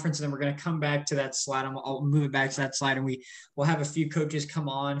conference, and then we're going to come back to that slide. I'll move it back to that slide, and we'll have a few coaches come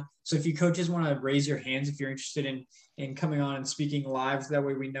on. So if you coaches want to raise your hands if you're interested in coming on and speaking live, that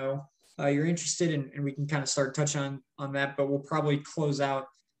way we know you're interested, and we can kind of start touching on that. But we'll probably close out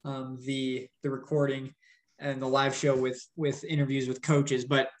the recording and the live show with interviews with coaches.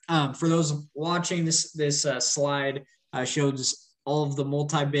 But for those watching, this slide shows all of the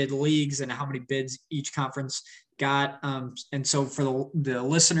multi-bid leagues and how many bids each conference got. And so for the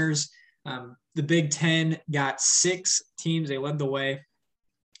listeners, the Big Ten got 6 teams. They led the way.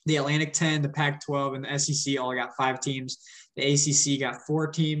 The Atlantic 10, the Pac-12, and the SEC all got 5 teams. The ACC got 4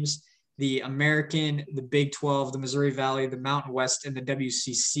 teams. The American, the Big 12, the Missouri Valley, the Mountain West, and the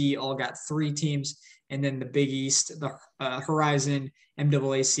WCC all got 3 teams. And then the Big East, the Horizon,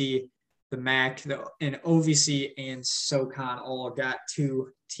 MAAC, the MAC, and OVC and SoCon all got 2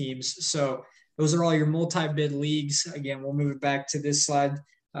 teams. So those are all your multi-bid leagues. Again, we'll move it back to this slide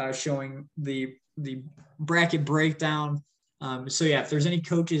showing the bracket breakdown. So yeah, if there's any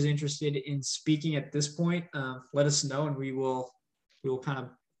coaches interested in speaking at this point, let us know, and we'll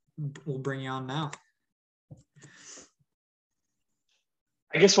bring you on now.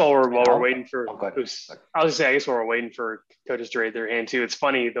 I guess while we're waiting for, I was gonna say, I guess while we're waiting for coaches to raise their hand too, it's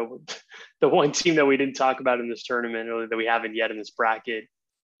funny, the one team that we didn't talk about in this tournament, or that we haven't yet in this bracket,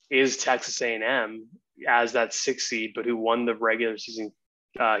 is Texas A&M as that 6 seed, but who won the regular season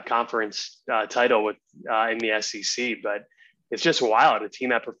conference title in the SEC. But it's just wild. A team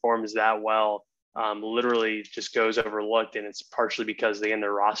that performs that well literally just goes overlooked, and it's partially because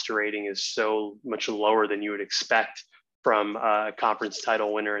their roster rating is so much lower than you would expect from a conference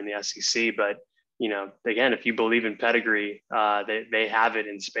title winner in the SEC. But, you know, again, if you believe in pedigree, they have it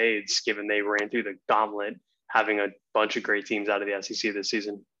in spades, given they ran through the gauntlet, having a bunch of great teams out of the SEC this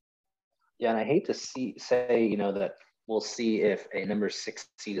season. Yeah, and I hate to say, you know, that we'll see if a number 6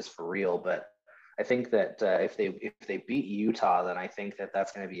 seed is for real, but I think that if they beat Utah, then I think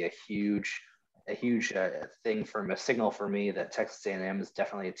that's going to be a huge thing, from a signal for me that Texas A&M is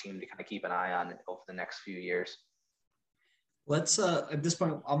definitely a team to kind of keep an eye on over the next few years. Let's at this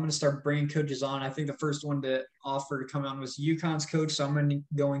point, I'm going to start bringing coaches on. I think the first one to offer to come on was UConn's coach, so I'm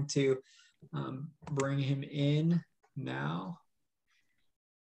going to bring him in now.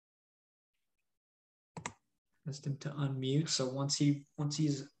 Asked him to unmute. So once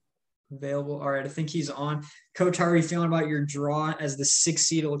he's available, all right, I think he's on. Coach, how are you feeling about your draw as the 6th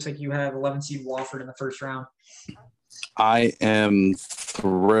seed? It looks like you have 11 seed Wofford in the first round. I am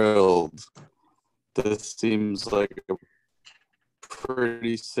thrilled. This seems like a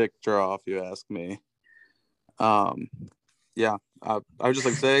pretty sick draw, if you ask me. Yeah, I would just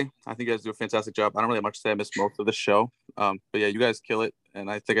like to say, I think you guys do a fantastic job. I don't really have much to say. I missed most of the show. But yeah, you guys kill it. And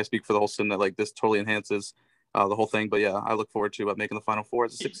I think I speak for the whole sim that like this totally enhances the whole thing. But yeah, I look forward to making the Final Four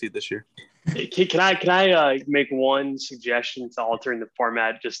as a 6th seed this year. Can I make one suggestion to altering the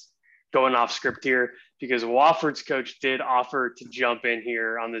format? Just going off script here because Wofford's coach did offer to jump in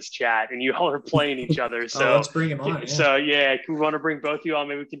here on this chat, and you all are playing each other. So let's bring him on. So yeah, we want to bring both of you on.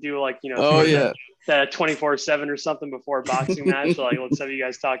 Maybe we could do like, that 24/7 or something before a boxing match. Like, let's have you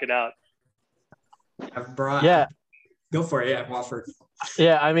guys talk it out. Go for it. Yeah, Wofford.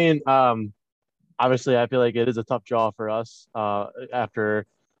 Yeah, I mean, obviously, I feel like it is a tough draw for us after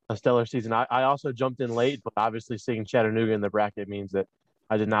a stellar season. I also jumped in late, but obviously seeing Chattanooga in the bracket means that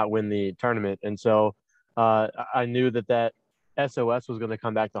I did not win the tournament. And so I knew that SOS was going to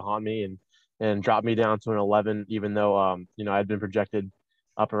come back to haunt me and drop me down to an 11, even though, I'd been projected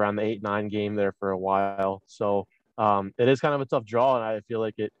up around the 8-9 game there for a while. So it is kind of a tough draw, and I feel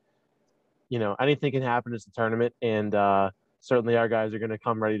like anything can happen. It's a tournament, and certainly our guys are going to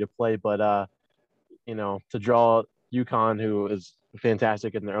come ready to play. But, to draw UConn, who is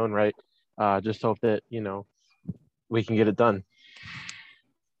fantastic in their own right, just hope that, we can get it done.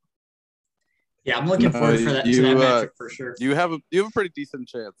 Yeah, I'm looking forward to that matchup for sure. You have a pretty decent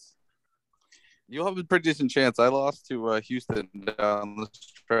chance. You'll have a pretty decent chance. I lost to Houston down the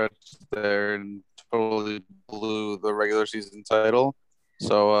stretch there and totally blew the regular season title.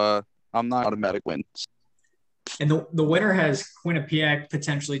 So I'm not automatic win. And the winner has Quinnipiac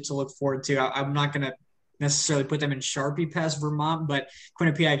potentially to look forward to. I'm not going to necessarily put them in Sharpie past Vermont, but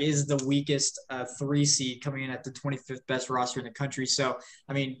Quinnipiac is the weakest 3 seed coming in at the 25th best roster in the country. So,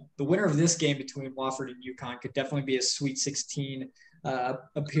 I mean, the winner of this game between Wofford and UConn could definitely be a Sweet 16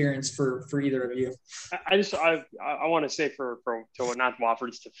 appearance for either of you. I want to say to not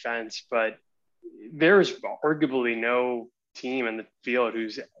Wofford's defense, but there's arguably no team in the field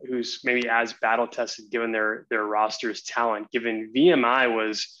who's maybe as battle tested given their roster's talent. Given VMI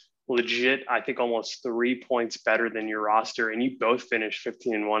was legit, I think almost 3 points better than your roster, and you both finished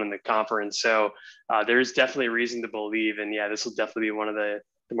 15-1 in the conference. So there's definitely a reason to believe, and yeah, this will definitely be one of the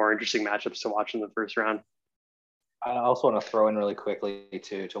more interesting matchups to watch in the first round. I also want to throw in really quickly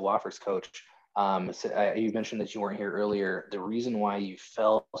to Wofford's coach. You mentioned that you weren't here earlier. The reason why you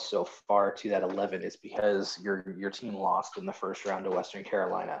fell so far to that 11 is because your team lost in the first round to Western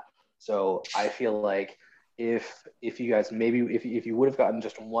Carolina. So I feel like if you guys if you would have gotten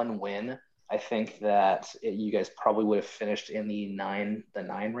just one win, I think that you guys probably would have finished in the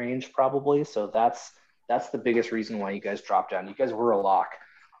 9 range probably. So that's the biggest reason why you guys dropped down. You guys were a lock,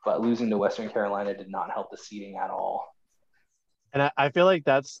 but losing to Western Carolina did not help the seeding at all. And I feel like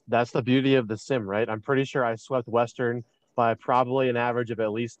that's the beauty of the sim, right? I'm pretty sure I swept Western by probably an average of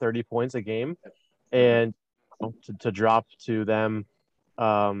at least 30 points a game. And to drop to them,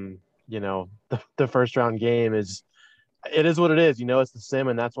 the first round game is what it is. It's the sim,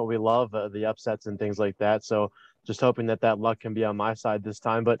 and that's what we love, the upsets and things like that. So just hoping that luck can be on my side this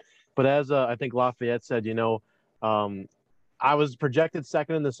time. But as I think Lafayette said, I was projected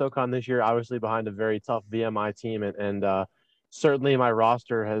second in the SoCon this year, obviously behind a very tough VMI team, and certainly my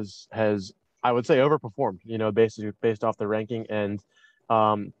roster has I would say overperformed, basically based off the ranking. And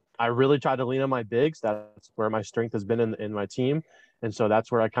I really tried to lean on my bigs. That's where my strength has been in my team. And so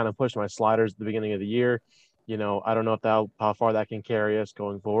that's where I kind of pushed my sliders at the beginning of the year. I don't know how far that can carry us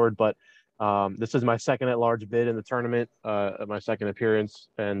going forward, but this is my second at large bid in the tournament, my second appearance,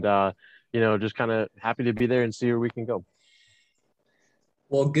 and just kind of happy to be there and see where we can go.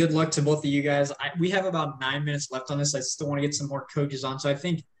 Well, good luck to both of you guys. We have about 9 minutes left on this. I still want to get some more coaches on. So I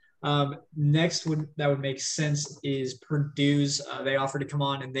think next that would make sense is Purdue's. They offered to come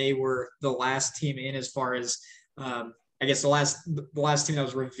on, and they were the last team in as far as I guess the last team that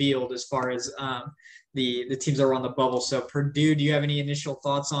was revealed as far as the teams that were on the bubble. So Purdue, do you have any initial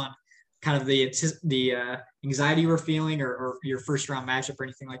thoughts on kind of the anxiety you were feeling or your first round matchup or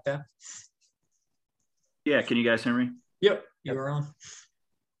anything like that? Yeah, can you guys hear me? Yep, you are on.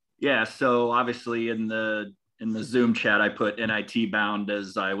 Yeah, so obviously in the Zoom chat, I put NIT bound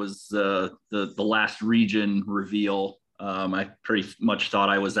as I was the last region reveal. I pretty much thought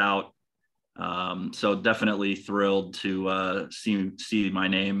I was out. So definitely thrilled to see my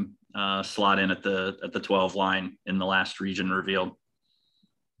name slot in at the 12 line in the last region revealed.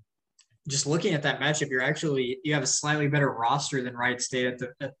 Just looking at that matchup, you have a slightly better roster than Wright State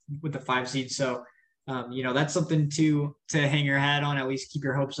with the 5 seed. So that's something to hang your hat on, at least keep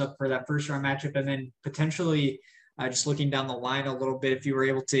your hopes up for that first round matchup. And then potentially just looking down the line a little bit, if you were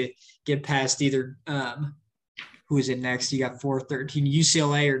able to get past either who is it next? You got 4-13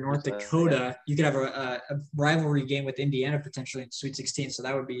 UCLA or North Dakota. You could have a rivalry game with Indiana potentially in Sweet 16. So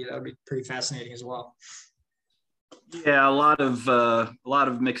that would be pretty fascinating as well. Yeah, a lot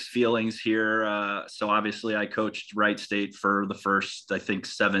of mixed feelings here. So obviously I coached Wright State for the first, I think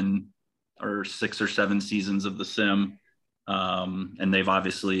 7 or 6 or 7 seasons of the sim. And they've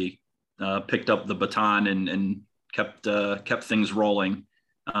obviously picked up the baton and kept things rolling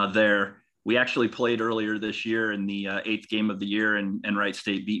there. We actually played earlier this year in the 8th game of the year, and Wright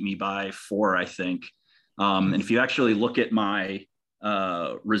State beat me by 4, I think. And if you actually look at my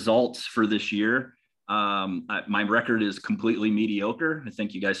results for this year, my record is completely mediocre. I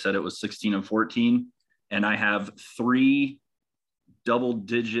think you guys said it was 16-14, and I have 3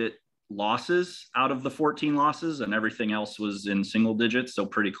 double-digit losses out of the 14 losses, and everything else was in single digits, so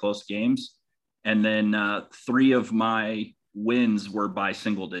pretty close games. And then 3 of my wins were by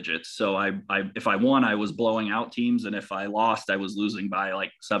single digits. So if I won, I was blowing out teams, and if I lost, I was losing by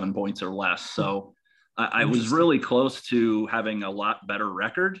like 7 points or less. So I was really close to having a lot better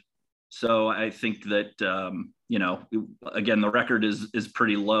record. So I think that again, the record is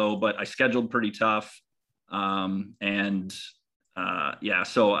pretty low, but I scheduled pretty tough, so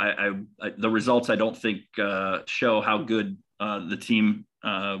the results I don't think show how good the team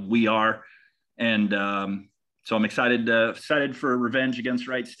we are, and so I'm excited for revenge against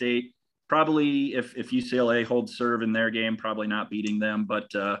Wright State. Probably if UCLA holds serve in their game, probably not beating them, but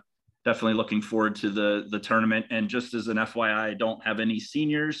definitely looking forward to the tournament. And just as an FYI, I don't have any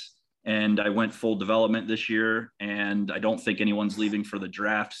seniors, and I went full development this year, and I don't think anyone's leaving for the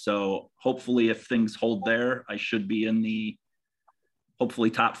draft. So hopefully if things hold there, I should be in the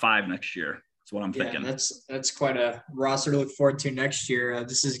hopefully top 5 next year. That's what I'm thinking. That's quite a roster to look forward to next year.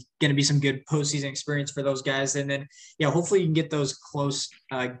 This is going to be some good postseason experience for those guys. And then, hopefully you can get those close,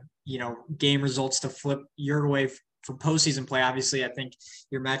 game results to flip your way for postseason play. Obviously, I think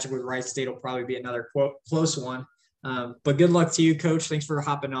your matchup with Wright State will probably be another close one. But good luck to you, Coach. Thanks for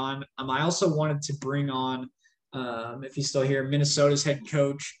hopping on. I also wanted to bring on, if he's still here, Minnesota's head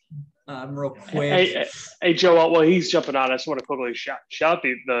coach, real quick. Hey, Joe, while he's jumping on, I just want to quickly shout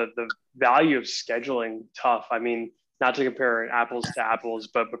the value of scheduling tough. I mean, not to compare apples to apples,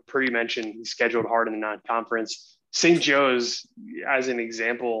 but Purdy mentioned he scheduled hard in the non-conference. St. Joe's, as an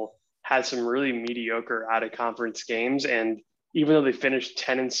example, had some really mediocre out-of-conference games. And even though they finished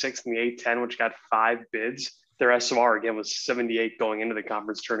 10-6 in the A-10, which got 5 bids, their SOR, again, was 78 going into the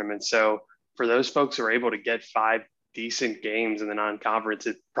conference tournament. So for those folks who are able to get 5 decent games in the non-conference,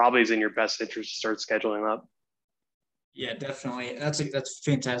 it probably is in your best interest to start scheduling up. Yeah, definitely. That's a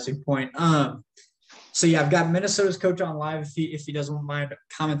fantastic point. So I've got Minnesota's coach on live. If he doesn't mind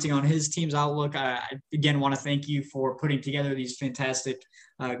commenting on his team's outlook, I again want to thank you for putting together these fantastic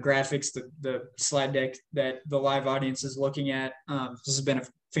graphics, the slide deck that the live audience is looking at. This has been a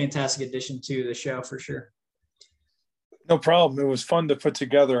fantastic addition to the show for sure. No problem. It was fun to put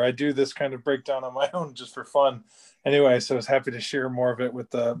together. I do this kind of breakdown on my own just for fun anyway, so I was happy to share more of it with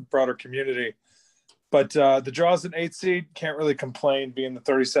the broader community. But the draw's an 8 seed. Can't really complain being the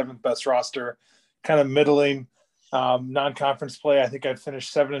 37th best roster, kind of middling. Non-conference play, I think I've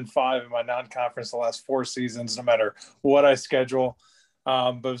finished 7-5 in my non-conference the last 4 seasons, no matter what I schedule.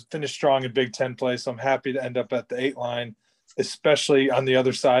 But finished strong in Big Ten play, so I'm happy to end up at the 8 line, especially on the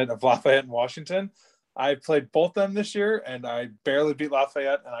other side of Lafayette and Washington. I played both them this year, and I barely beat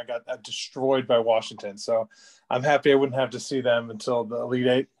Lafayette, and I got destroyed by Washington. So I'm happy I wouldn't have to see them until the Elite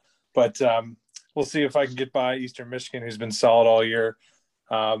 8. But we'll see if I can get by Eastern Michigan, who's been solid all year.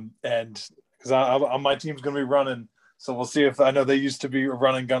 And because my team's going to be running, so we'll see if – I know they used to be a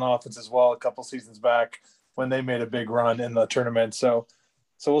run and gun offense as well a couple seasons back when they made a big run in the tournament. So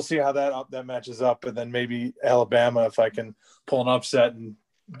we'll see how that matches up, and then maybe Alabama if I can pull an upset and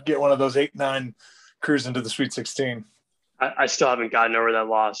get one of those 8-9 – cruise into the Sweet 16. I still haven't gotten over that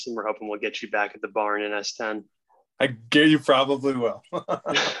loss, and we're hoping we'll get you back at the barn in S10. I get you probably will.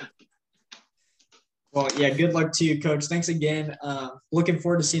 Well, good luck to you, Coach. Thanks again. Looking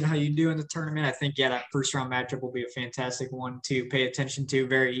forward to seeing how you do in the tournament. I think, that first round matchup will be a fantastic one to pay attention to,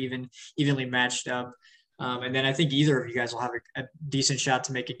 very evenly matched up. And then I think either of you guys will have a decent shot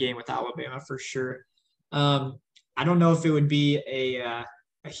to make a game with Alabama for sure. I don't know if it would be a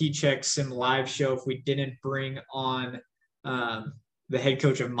Heat Check Sim live show if we didn't bring on the head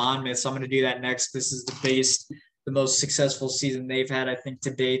coach of Monmouth. So I'm going to do that next. This is the most successful season they've had, I think,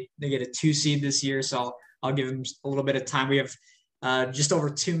 to date. They get a 2 seed this year, so I'll give them a little bit of time. We have just over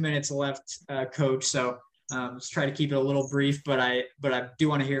 2 minutes left, Coach. So let's try to keep it a little brief, but I do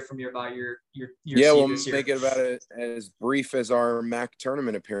want to hear from you about your yeah, we'll this year. make it about as brief as our MAC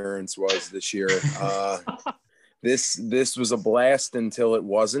tournament appearance was this year. This was a blast until it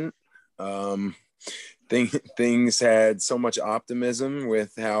wasn't. Things had so much optimism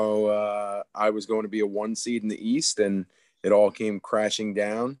with how I was going to be a 1 seed in the East, and it all came crashing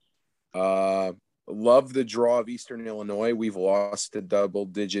down. Love the draw of Eastern Illinois. We've lost to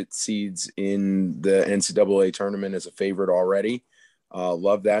double-digit seeds in the NCAA tournament as a favorite already.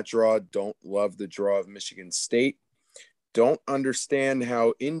 Love that draw. Don't love the draw of Michigan State. Don't understand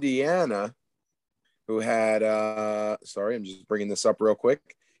how Indiana, who had, sorry, I'm just bringing this up real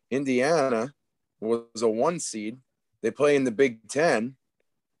quick. Indiana was a 1 seed. They play in the Big Ten,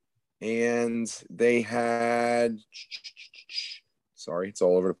 and they had, sorry, it's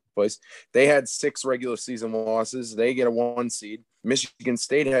all over the place. They had 6 regular season losses. They get a 1 seed. Michigan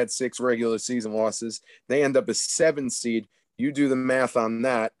State had 6 regular season losses. They end up a 7 seed. You do the math on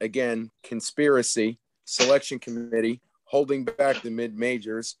that. Again, conspiracy, selection committee, holding back the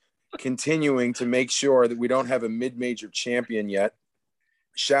mid-majors, continuing to make sure that we don't have a mid-major champion yet.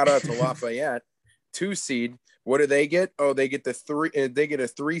 Shout out to Lafayette, 2 seed. What do they get? Oh, they get a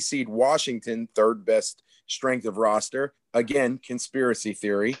 3 seed Washington, 3rd best strength of roster. Again, conspiracy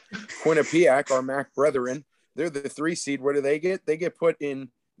theory. Quinnipiac, our MAC brethren, they're the 3 seed. What do they get? They get put in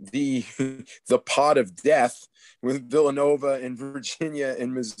the pot of death with Villanova and Virginia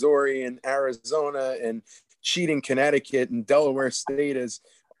and Missouri and Arizona and cheating Connecticut and Delaware State as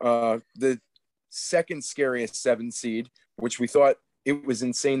the 2nd scariest 7 seed, which we thought it was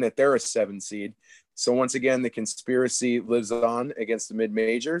insane that they're a 7 seed. So once again, the conspiracy lives on against the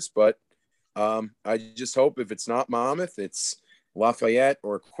mid-majors, but I just hope if it's not Monmouth, it's Lafayette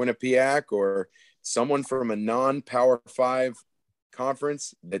or Quinnipiac or someone from a non-Power 5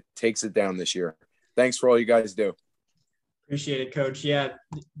 conference that takes it down this year. Thanks for all you guys do. Appreciate it, Coach. Yeah,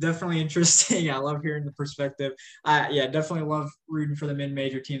 definitely interesting. I love hearing the perspective. Yeah, definitely love rooting for the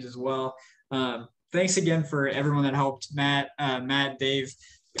mid-major teams as well. Thanks again for everyone that helped. Matt, Dave,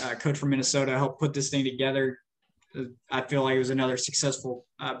 coach from Minnesota, helped put this thing together. I feel like it was another successful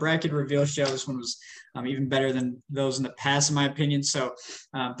bracket reveal show. This one was even better than those in the past, in my opinion. So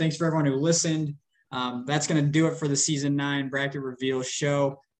thanks for everyone who listened. That's going to do it for the season 9 bracket reveal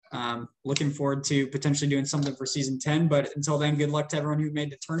show. Looking forward to potentially doing something for season 10, but until then, good luck to everyone who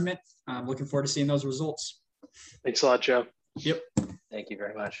made the tournament. Looking forward to seeing those results. Thanks a lot, Joe. Yep. Thank you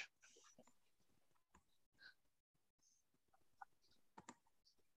very much.